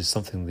 which is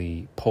something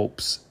the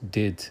pulps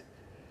did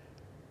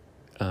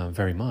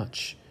very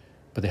much,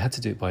 but they had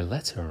to do it by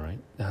letter, right?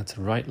 They had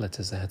to write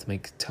letters, they had to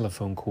make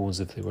telephone calls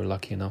if they were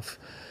lucky enough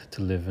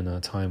to live in a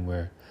time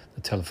where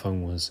the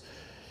telephone was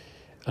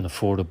an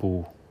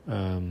affordable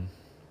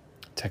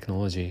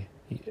technology.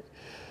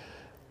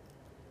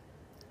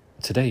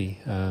 Today,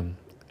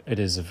 it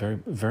is very,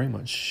 very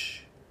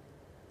much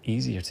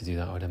easier to do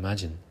that, I would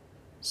imagine.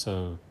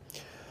 So,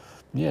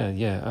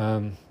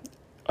 yeah.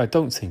 I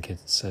don't think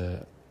it's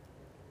a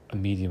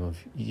medium of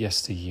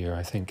yesteryear.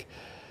 I think,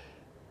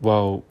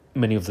 while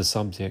many of the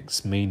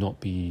subjects may not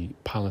be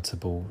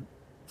palatable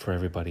for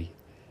everybody,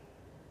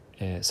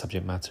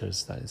 subject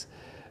matters, that is,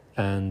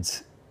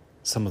 and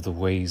some of the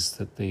ways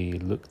that they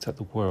looked at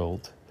the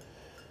world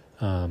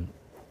are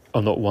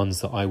not ones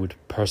that I would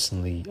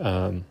personally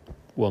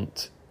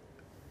want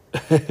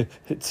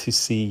to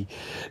see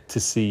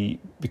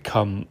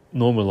become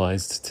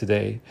normalized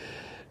today.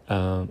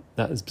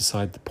 That is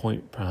beside the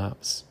point,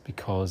 perhaps,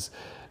 because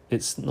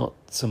it's not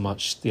so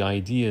much the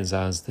ideas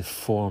as the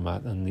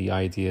format, and the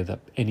idea that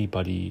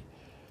anybody,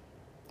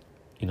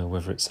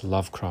 whether it's a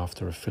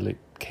Lovecraft or a Philip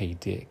K.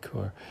 Dick,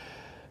 or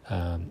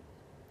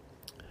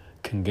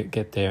can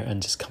get there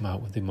and just come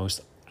out with the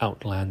most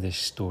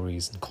outlandish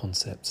stories and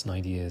concepts and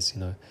ideas,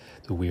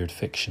 the weird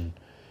fiction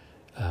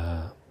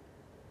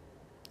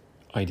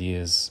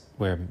ideas,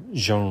 where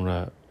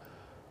genre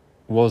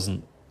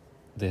wasn't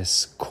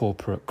this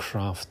corporate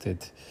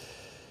crafted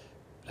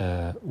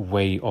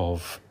way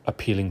of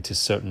appealing to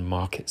certain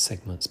market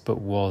segments, but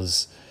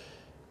was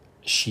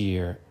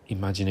sheer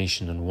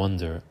imagination and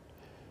wonder.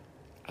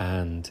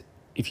 And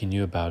if you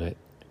knew about it,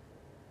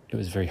 it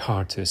was very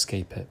hard to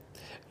escape it.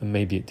 And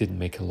maybe it didn't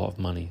make a lot of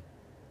money,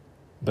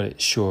 but it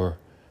sure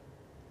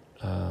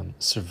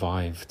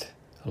survived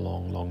a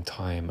long, long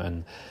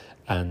time,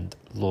 and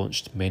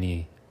launched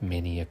many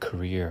a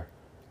career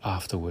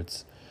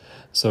afterwards.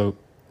 So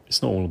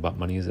it's not all about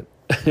money, is it?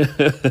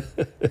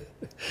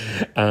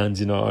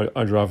 And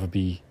I'd rather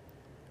be,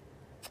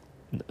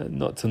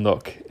 not to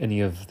knock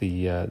any of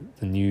the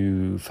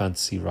new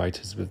fantasy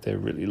writers with their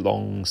really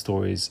long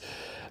stories,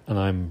 and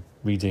I'm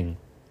reading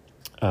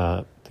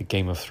the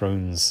Game of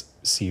Thrones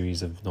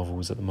series of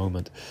novels at the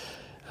moment,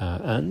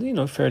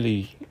 and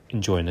fairly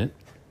enjoying it.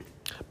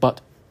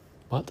 But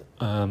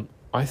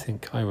I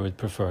think I would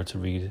prefer to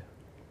read.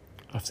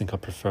 I think I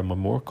prefer my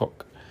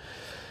Moorcock,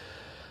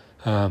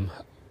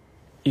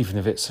 even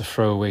if it's a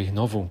throwaway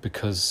novel,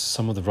 because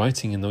some of the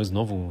writing in those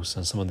novels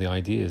and some of the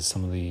ideas,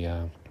 some of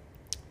the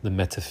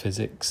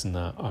metaphysics and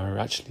that are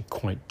actually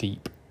quite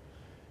deep.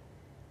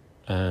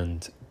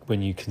 And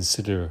when you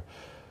consider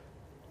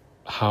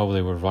how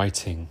they were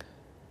writing,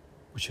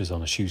 which was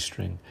on a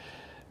shoestring,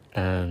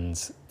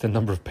 and the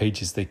number of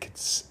pages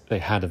they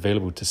had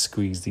available to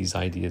squeeze these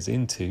ideas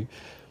into,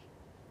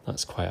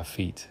 that's quite a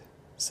feat.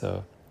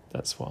 So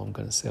that's what I'm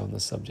going to say on the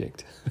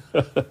subject.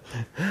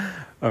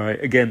 All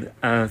right, again,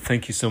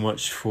 thank you so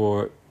much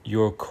for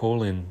your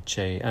call in,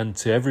 Jay, and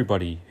to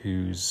everybody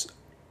who's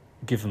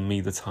given me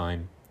their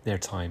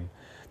time,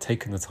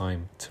 taken the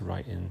time to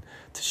write in,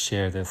 to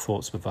share their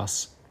thoughts with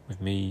us,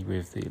 with me,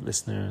 with the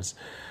listeners.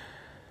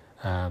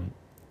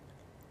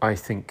 I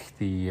think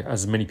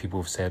as many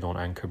people have said on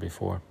Anchor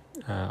before,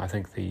 I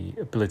think the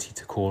ability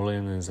to call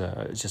in is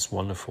just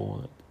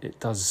wonderful. It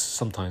does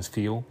sometimes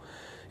feel,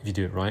 if you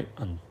do it right,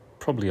 and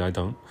probably I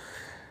don't,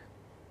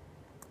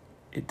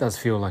 it does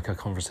feel like a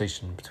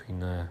conversation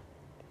between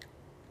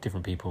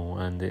different people,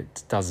 and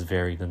it does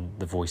vary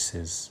the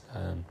voices.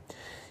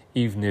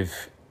 Even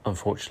if,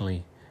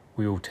 unfortunately,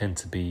 we all tend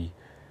to be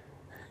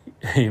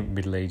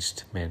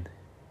middle-aged men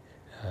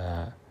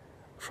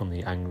from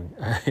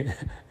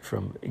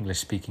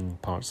English-speaking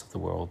parts of the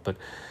world, but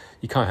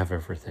you can't have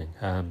everything.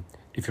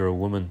 If you're a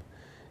woman,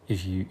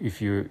 if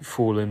you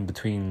fall in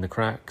between the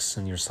cracks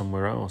and you're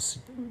somewhere else,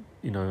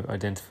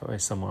 identify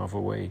some other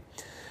way.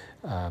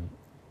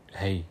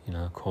 Hey,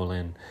 call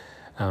in,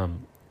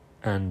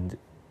 and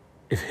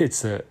if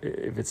it's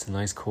a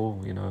nice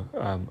call,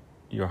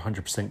 you're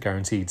 100%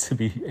 guaranteed to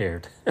be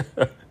aired.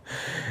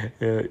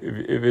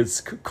 If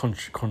it's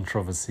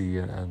controversy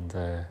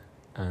and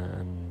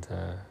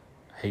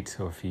hate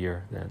or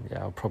fear, then yeah,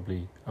 I'll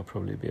probably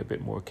be a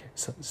bit more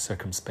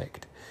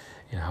circumspect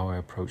in how I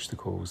approach the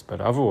calls.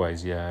 But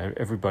otherwise, yeah,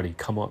 everybody,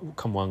 come on,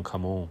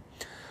 come all.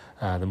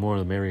 The more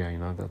the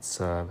merrier. That's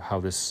how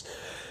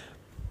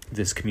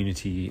this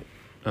community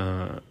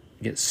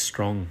gets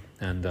strong,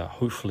 and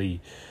hopefully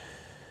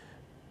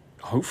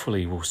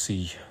we'll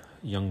see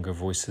younger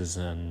voices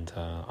and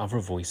other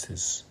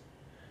voices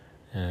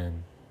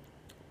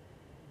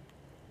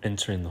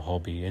entering the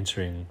hobby,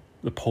 entering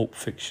the pulp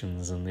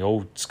fictions and the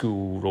old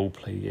school role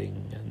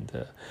playing,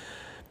 and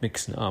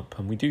mixing it up.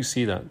 And we do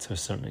see that to a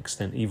certain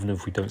extent, even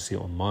if we don't see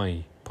it on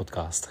my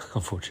podcast,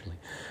 unfortunately.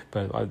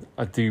 But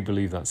I do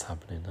believe that's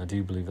happening. And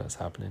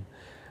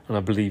I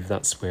believe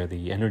that's where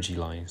the energy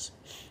lies,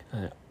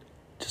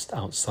 just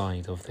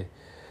outside of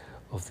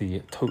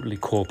the totally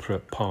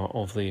corporate part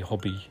of the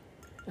hobby,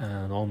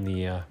 and on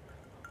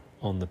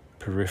the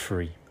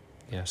periphery.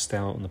 Yeah, stay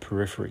out on the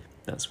periphery.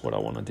 That's what I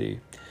want to do.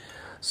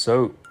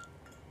 So,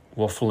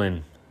 waffle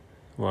in.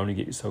 We'll only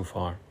get you so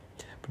far,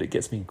 but it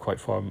gets me quite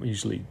far.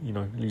 Usually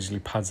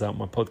pads out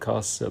my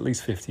podcasts at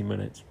least 50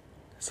 minutes.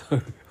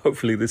 So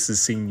hopefully this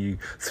has seen you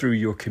through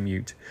your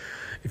commute,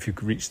 if you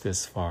could reach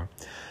this far.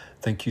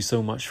 Thank you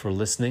so much for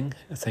listening.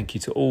 Thank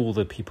you to all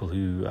the people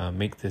who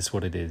make this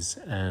what it is.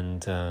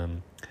 And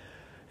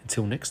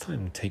until next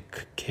time,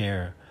 take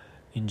care.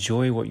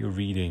 Enjoy what you're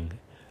reading.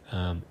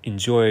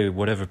 Enjoy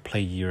whatever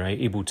play you're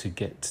able to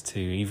get to,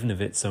 even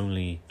if it's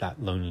only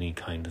that lonely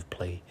kind of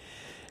play.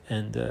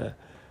 And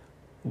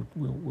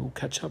we'll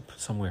catch up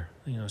somewhere,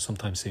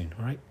 sometime soon.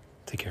 All right?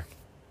 Take care.